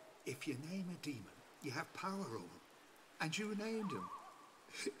 If you name a demon, you have power over him. And you named him.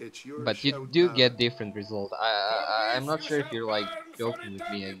 It's your But you shout do now. get different results. I'm not You sure if shall you're like burn for joking with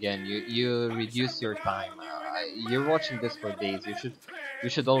me again. eternity. You I reduce shall your drown time. you in a You're watching mire this of for your days. own You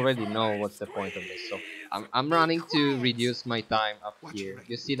should influence already before know I what's the point of this. So squeeze. I'm Be running to quiet! reduce my time up What do you here. reckon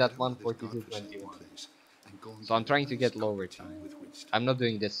You we see get that out of this 142.21. godforsaken place and go and So I'm get a trying to nice get cup lower of tea time. with Winston? I'm not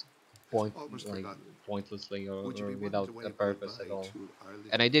doing this Almost like forgotten. pointlessly Would you or be willing without to a wave purpose at goodbye all. to our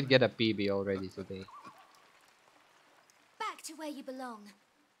little And I did get friend? a PB already today. Back to where you belong.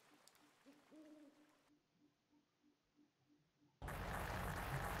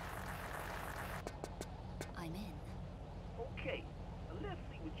 I'm in. Okay, let's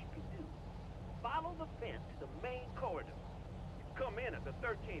see what you can do. Follow the vent to the main corridor. You come in at the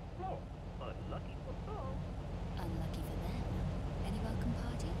 13th floor. Unlucky for some. Unlucky for them. Any welcome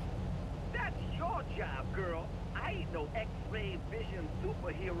party? That's your job, girl. I ain't no X-ray vision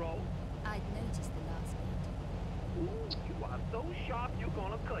superhero. I'd noticed the last bit. Ooh, you are so sharp you're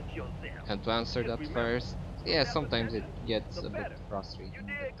gonna cut yourself. And to answer Just that remember, first, the yeah, less sometimes it attention, gets the a bit better. frustrating, You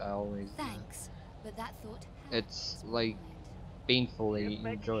dig? but I always, Thanks, but that thought had it's crossed my like mind. painfully Just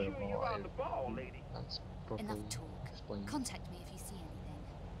making sure enjoyable. you're on the ball, lady. That's Enough properly talk. explained. Contact me if you see anything.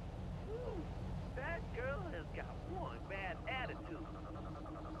 Ooh, that girl has got one bad attitude.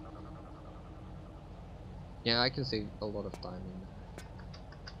 Yeah, I can save a lot of time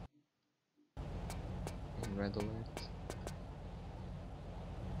in Red Alert.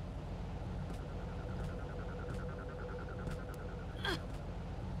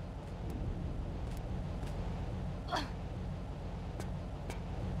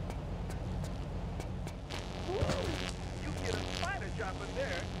 You get a spider dropper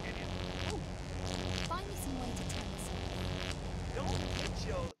there, and it's Find me some way to turn this off. Don't get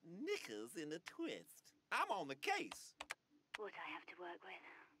your knickers in a twist. I'm on the case. What I have to work with.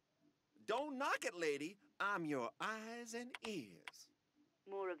 Don't knock it, lady. I'm your eyes and ears.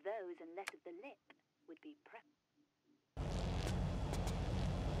 More of those and less of the lip would be preferable.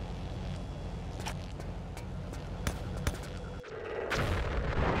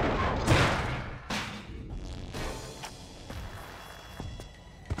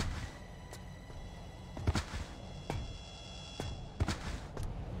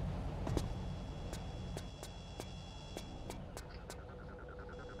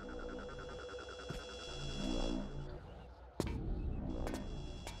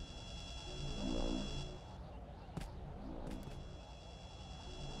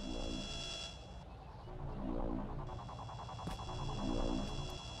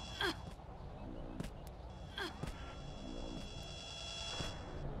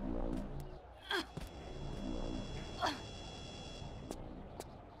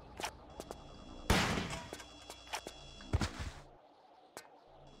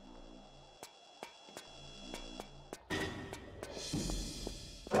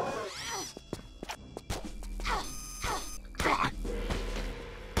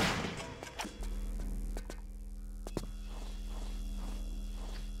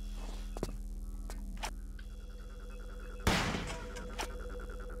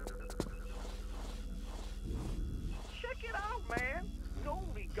 check it out, man. No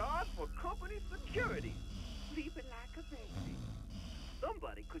regard for company security. Sleeping like a baby.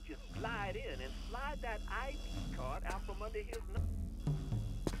 Somebody could just slide in and slide that ID card out from under his nose.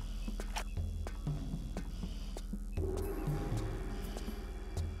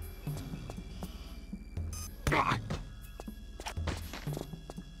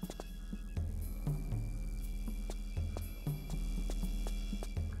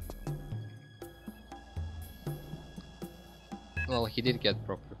 Well, he did get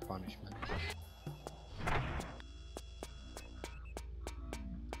proper punishment.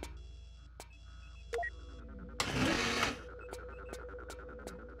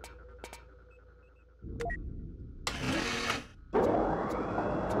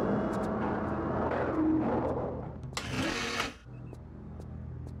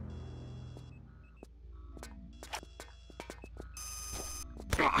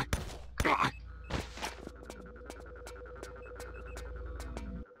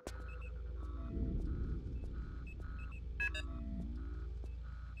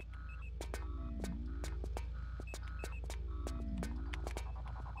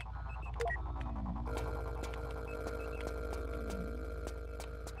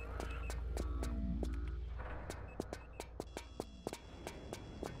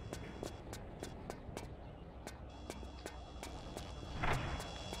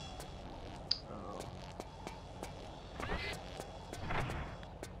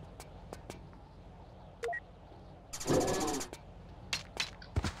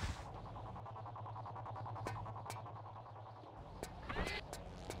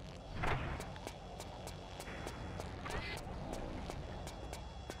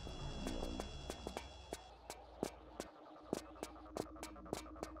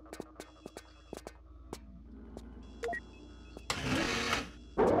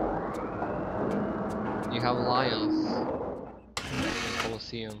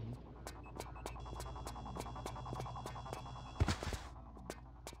 Colosseum.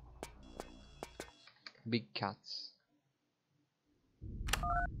 Big cats.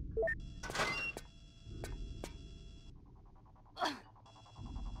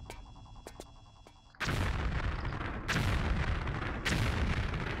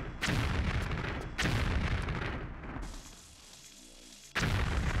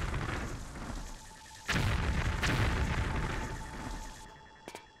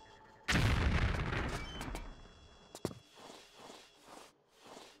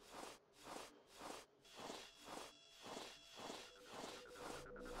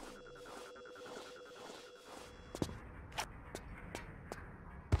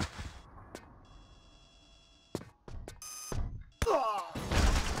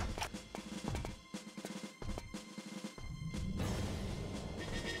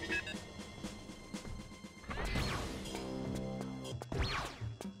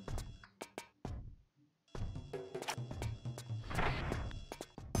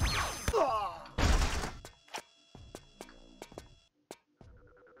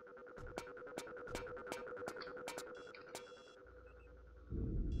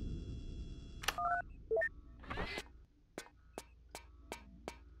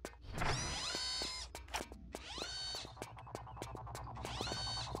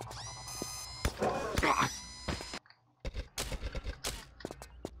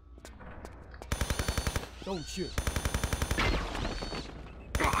 Don't shoot.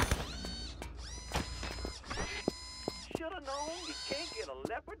 Should've known you can't get a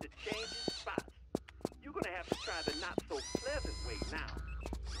leopard to change his spots. You're gonna have to try the not so pleasant way now.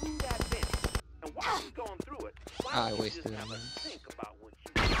 Through that vent. And while he's going through it, why I don't you wasted just a have a minute. think about what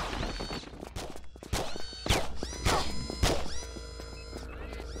you do?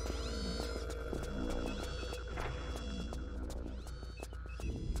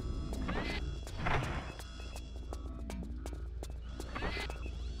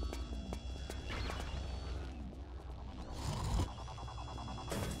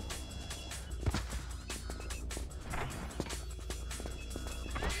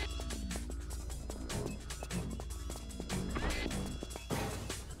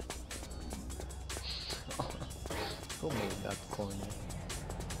 Who made that corner?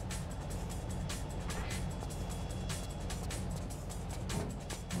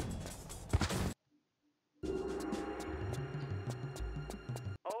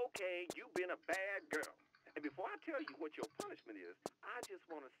 Okay, you've been a bad girl. And before I tell you what your punishment is, I just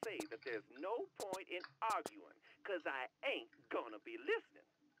want to say that there's no point in arguing, because I ain't gonna be listening.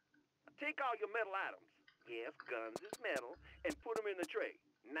 Take all your metal items. Yes, guns is metal, and put them in the tray.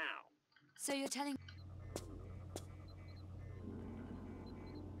 Now. So you're telling...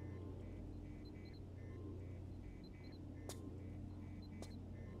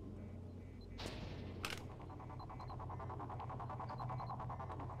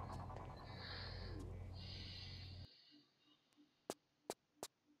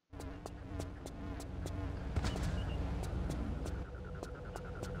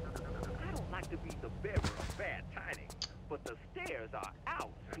 I don't like to be the bearer of bad tidings, but the stairs are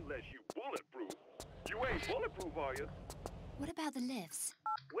out unless you bulletproof. You ain't bulletproof, are you? What about the lifts?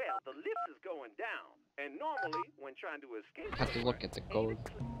 Well, the lift is going down, and normally, when trying to escape, Have to look at the somewhere,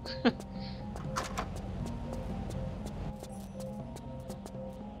 code.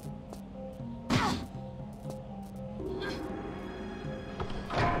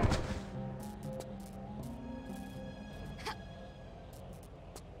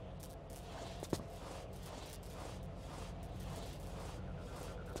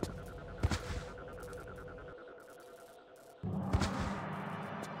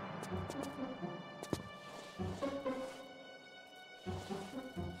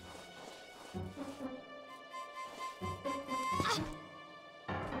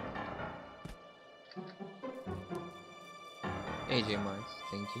 AJ Mars,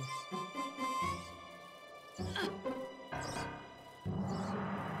 thank you.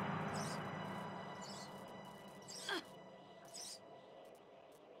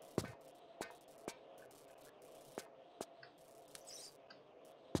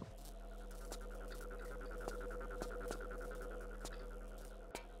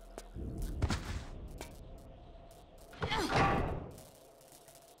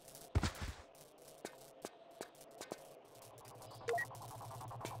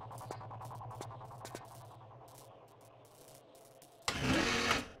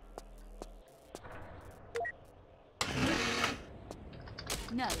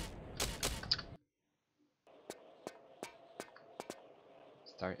 No.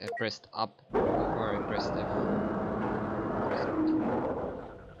 Start. I pressed up before I pressed F.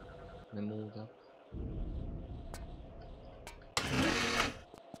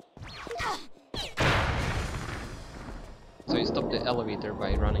 the elevator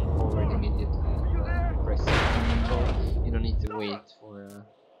by running forward immediately and pressing control. You don't need to wait for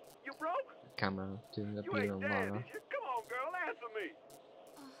You broke? the camera to You appear ain't on dead, lava. did you? Come on, girl, answer me.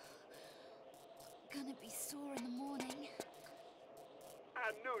 Gonna be sore in the morning.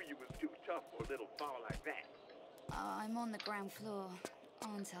 I knew you was too tough for a little fall like that. I'm on the ground floor,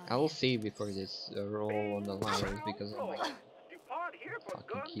 aren't I I? will see before this roll on the ladders because of my Depart here for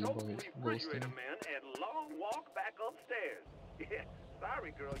fucking gun-toting keyboard refrigerator ghosting. men and long walk back upstairs. Yeah,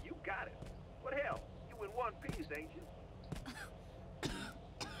 sorry, girl, you got it. But hell, you in one piece, ain't you?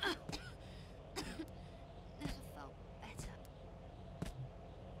 Never felt better.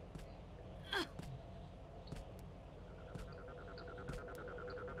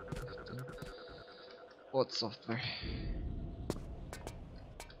 What software?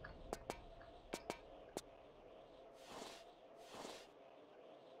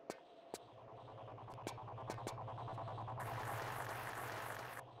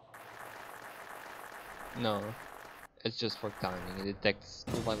 No, it's just for timing. It detects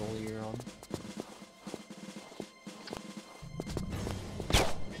the level you're on.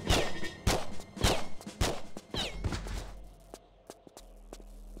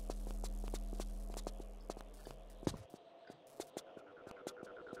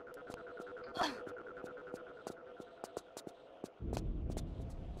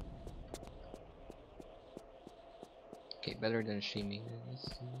 Okay, better than Shimi, I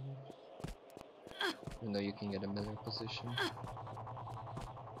guess. Even though you can get a better position.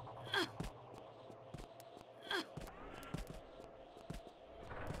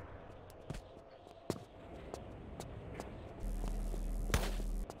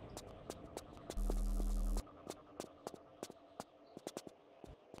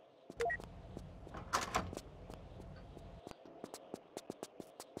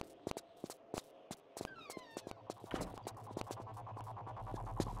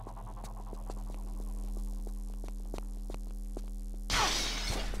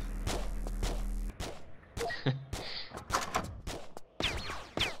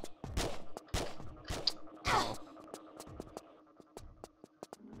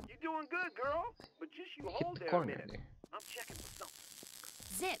 Doing good, girl. But just you Hit hold the there a corner minute. there. I'm checking for something.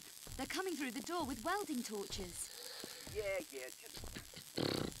 Zip! They're coming through the door with welding torches. Yeah, just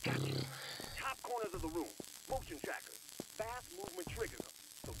gotcha. Top corners of the room. Motion trackers. Fast movement triggers them.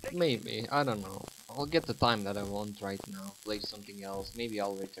 So take Maybe, I don't know. I'll get the time that I want right now. Play something else. Maybe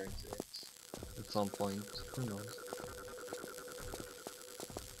I'll return to it at some point. Who knows?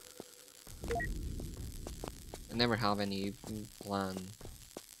 I never have any plan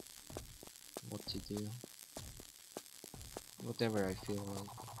what to do. Whatever I feel like.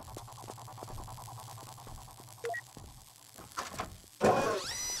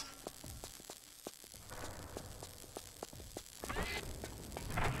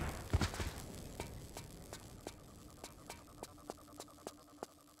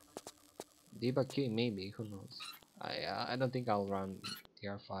 Debug key, maybe, who knows. I don't think I'll run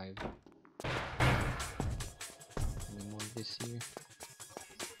TR5 anymore this year.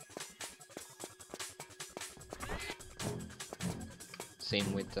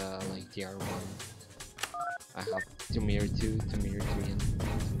 Same with like TR1. I have Mirror 2, Mirror 3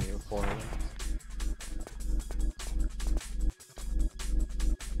 and Mirror 4.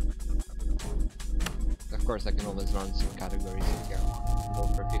 Of course I can always run some categories in TR1. Go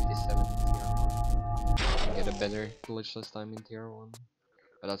for 57 in TR1. And get a better glitchless time in TR1.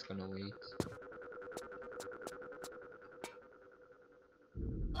 But that's gonna wait.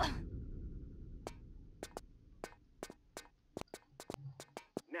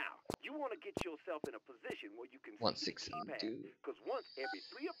 Now, you want to get yourself in a position where you can see the 1672. because once every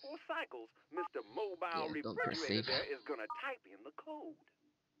 3 or 4 cycles, Mr. Mobile Yeah, don't press Refrigerator save. there is gonna type in the code.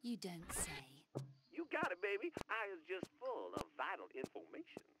 You don't say. You got it, baby. I is just full of vital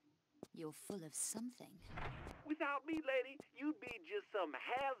information. You're full of something. Without me, lady, you'd be just some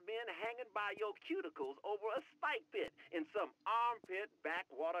has-been hanging by your cuticles over a spike pit in some armpit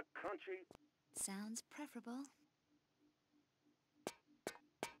backwater country. Sounds preferable.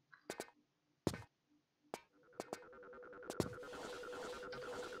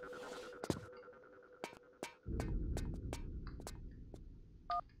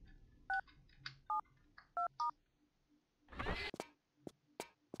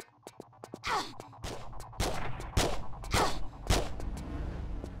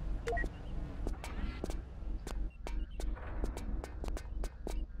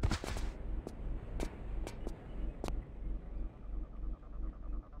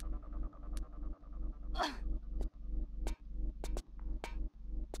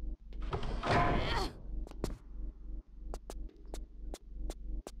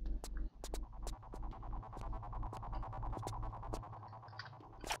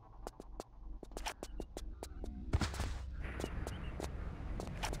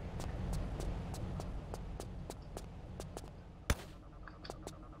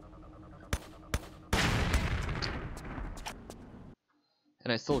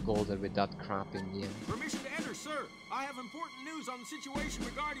 And I still golded with that crap in the end. Permission to enter, sir. I have important news on the situation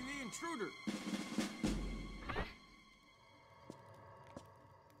regarding the intruder.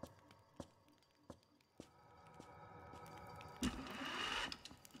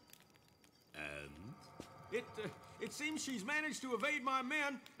 And? It seems she's managed to evade my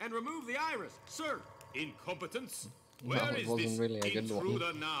men and remove the iris, sir. Incompetence? No, Where it is wasn't this really a good one.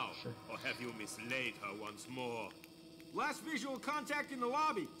 intruder now? Sure. Or have you mislaid her once more? Last visual contact in the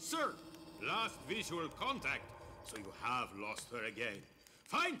lobby, sir. Last visual contact? So you have lost her again.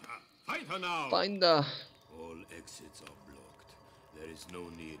 Find her! Find her now! Find her! All exits are blocked. There is no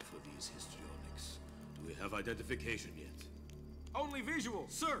need for these histrionics. Do we have identification yet? Only visual,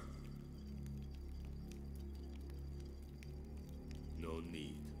 sir. No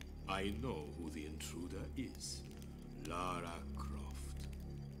need. I know who the intruder is. Lara Croft.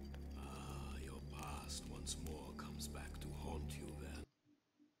 Ah, your past once more comes back to haunt you then.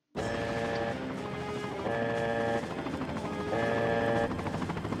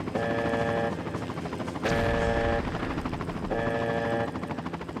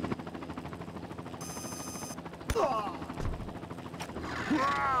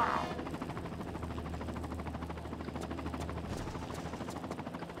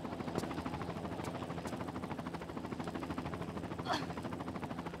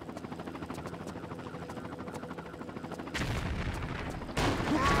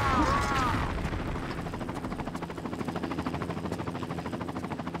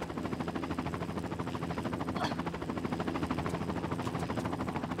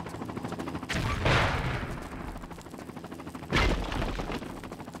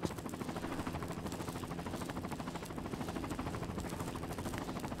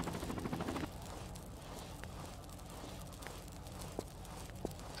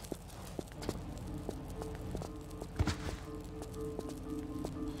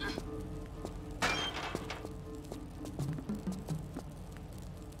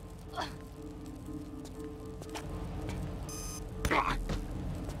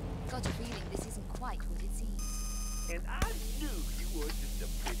 Got a feeling this isn't quite what it seems. And I knew you were just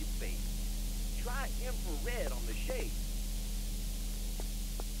a pretty face. Try infrared on the shade.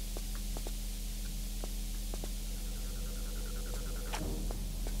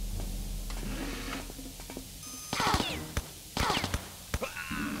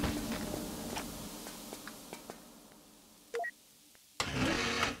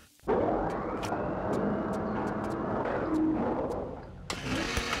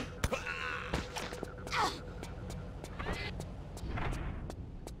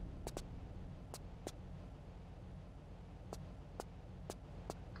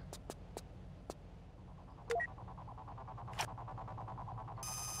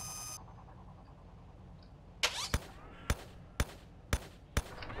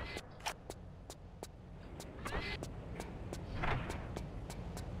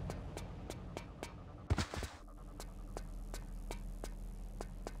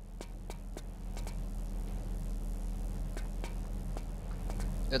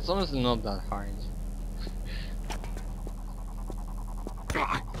 It's honestly not that hard.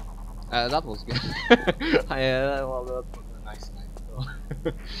 That was good. Well, that was a nice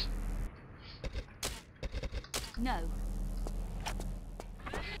night. No.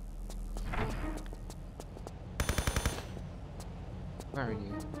 Where are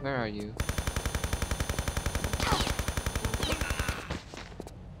you? Where are you?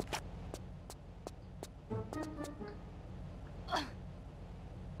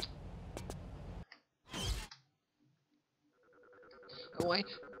 Oh wait,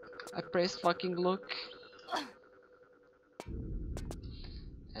 I pressed fucking look.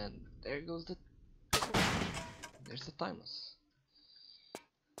 And there goes the... There's the timeless.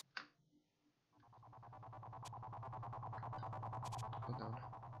 Go down.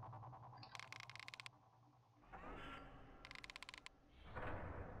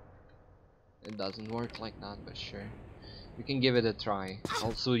 It doesn't work like that, but sure. We can give it a try.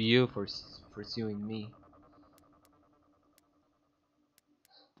 I'll sue you for suing me.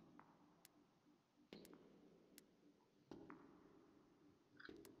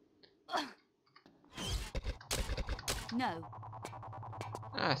 No.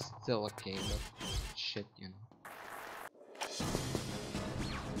 Ah, still okay, but shit, you know.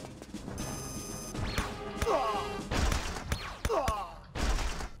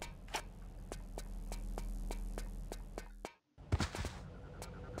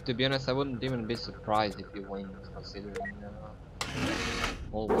 To be honest, I wouldn't even be surprised if you win, considering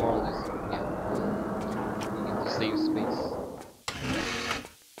whole world is you need to save space.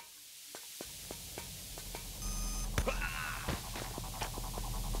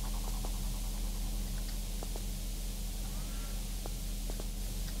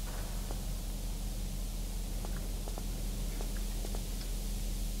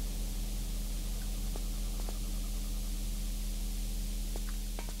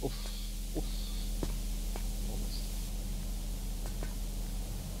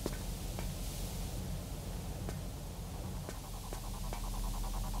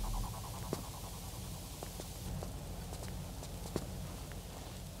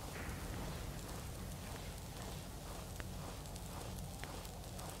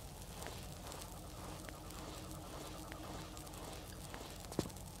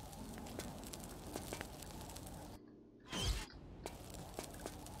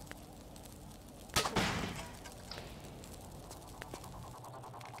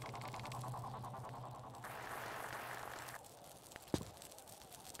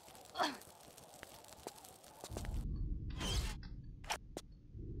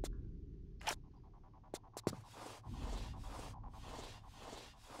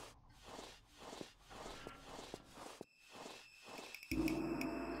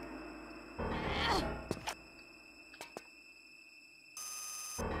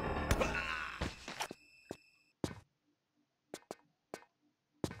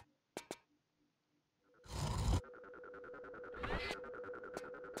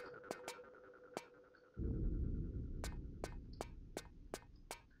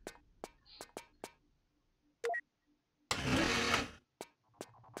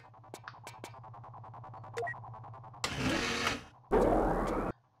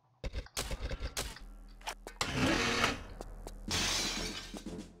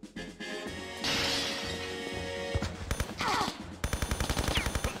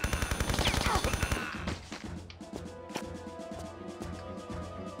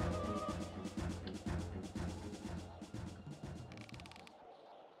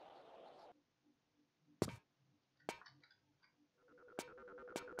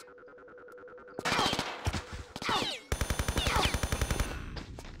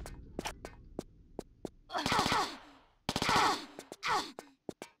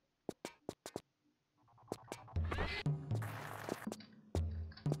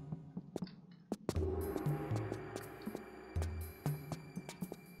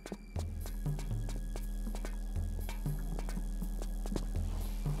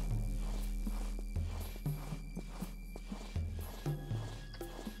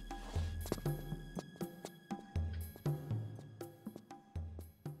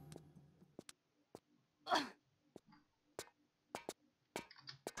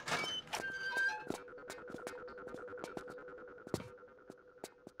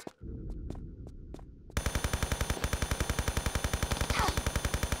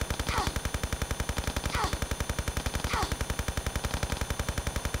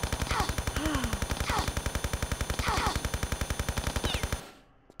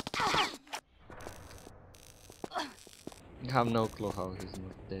 have no clue how he's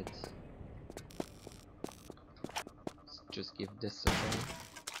not dead. Let's just give this a go.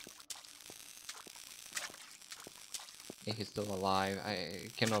 Yeah, he's still alive. I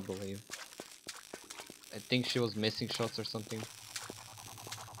cannot believe. I think she was missing shots or something.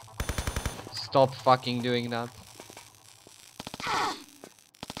 Stop fucking doing that.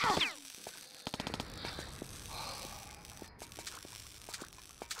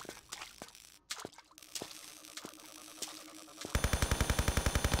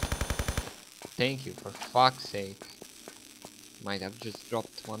 Thank you, for fuck's sake. Might have just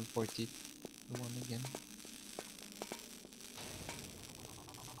dropped 141 again.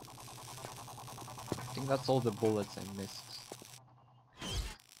 I think that's all the bullets I missed.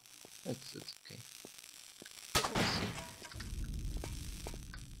 It's okay.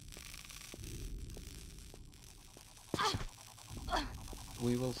 We'll see.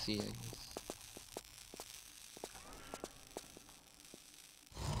 We will see, I guess.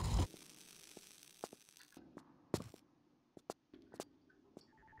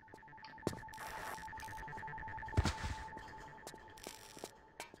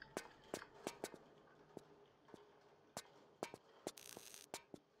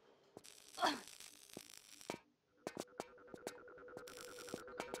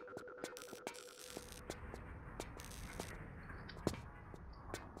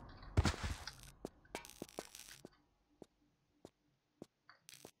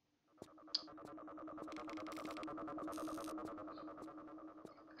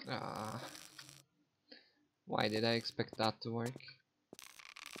 Why did I expect that to work?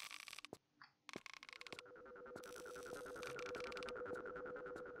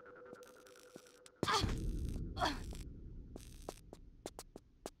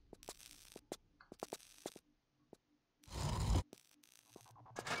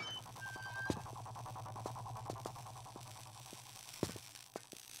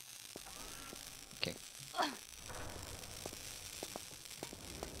 Okay.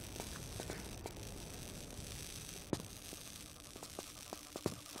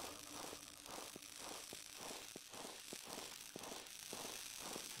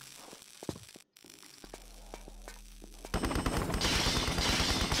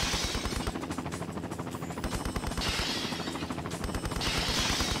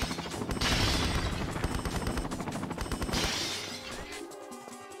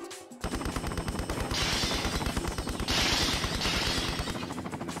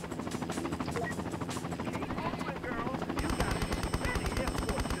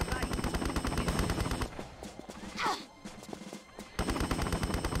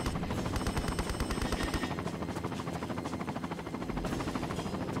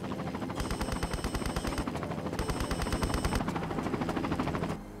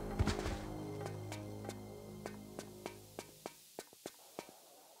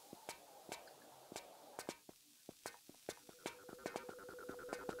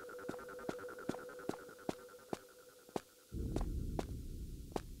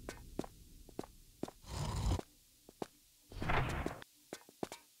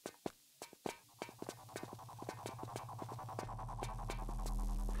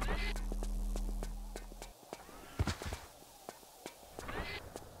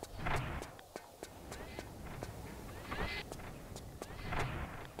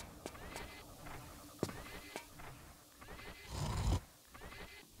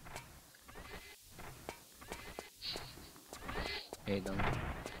 Hey, done.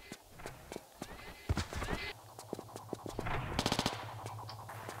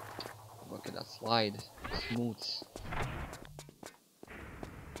 Look at that slide. Smooth.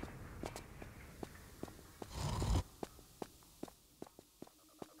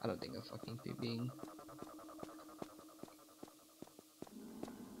 I don't think I'm fucking PBing.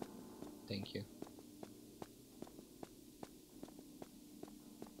 Thank you.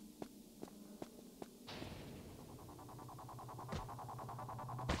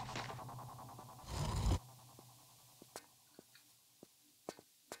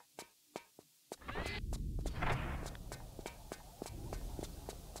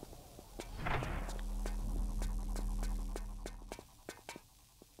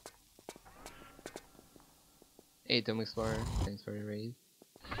 Hey, Tom Explorer, thanks for the raid.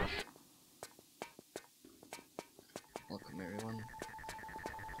 Welcome everyone.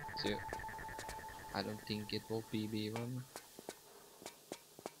 So, I don't think it will PB one.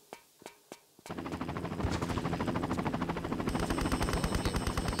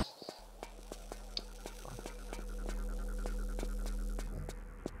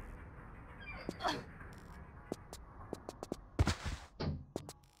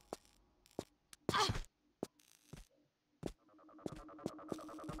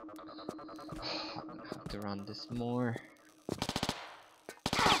 around this more.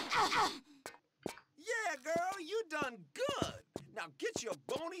 Yeah, girl, you done good. Now get your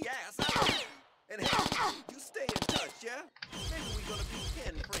bony ass out of here. And hey, you stay in touch, yeah? Maybe we're gonna be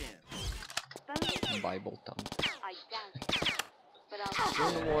pen friends. Bible tongue. I doubt it. But I'll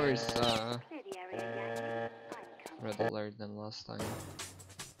Drone Wars, clear the area, Yankee. red alert than last time.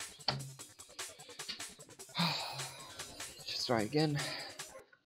 Just try again.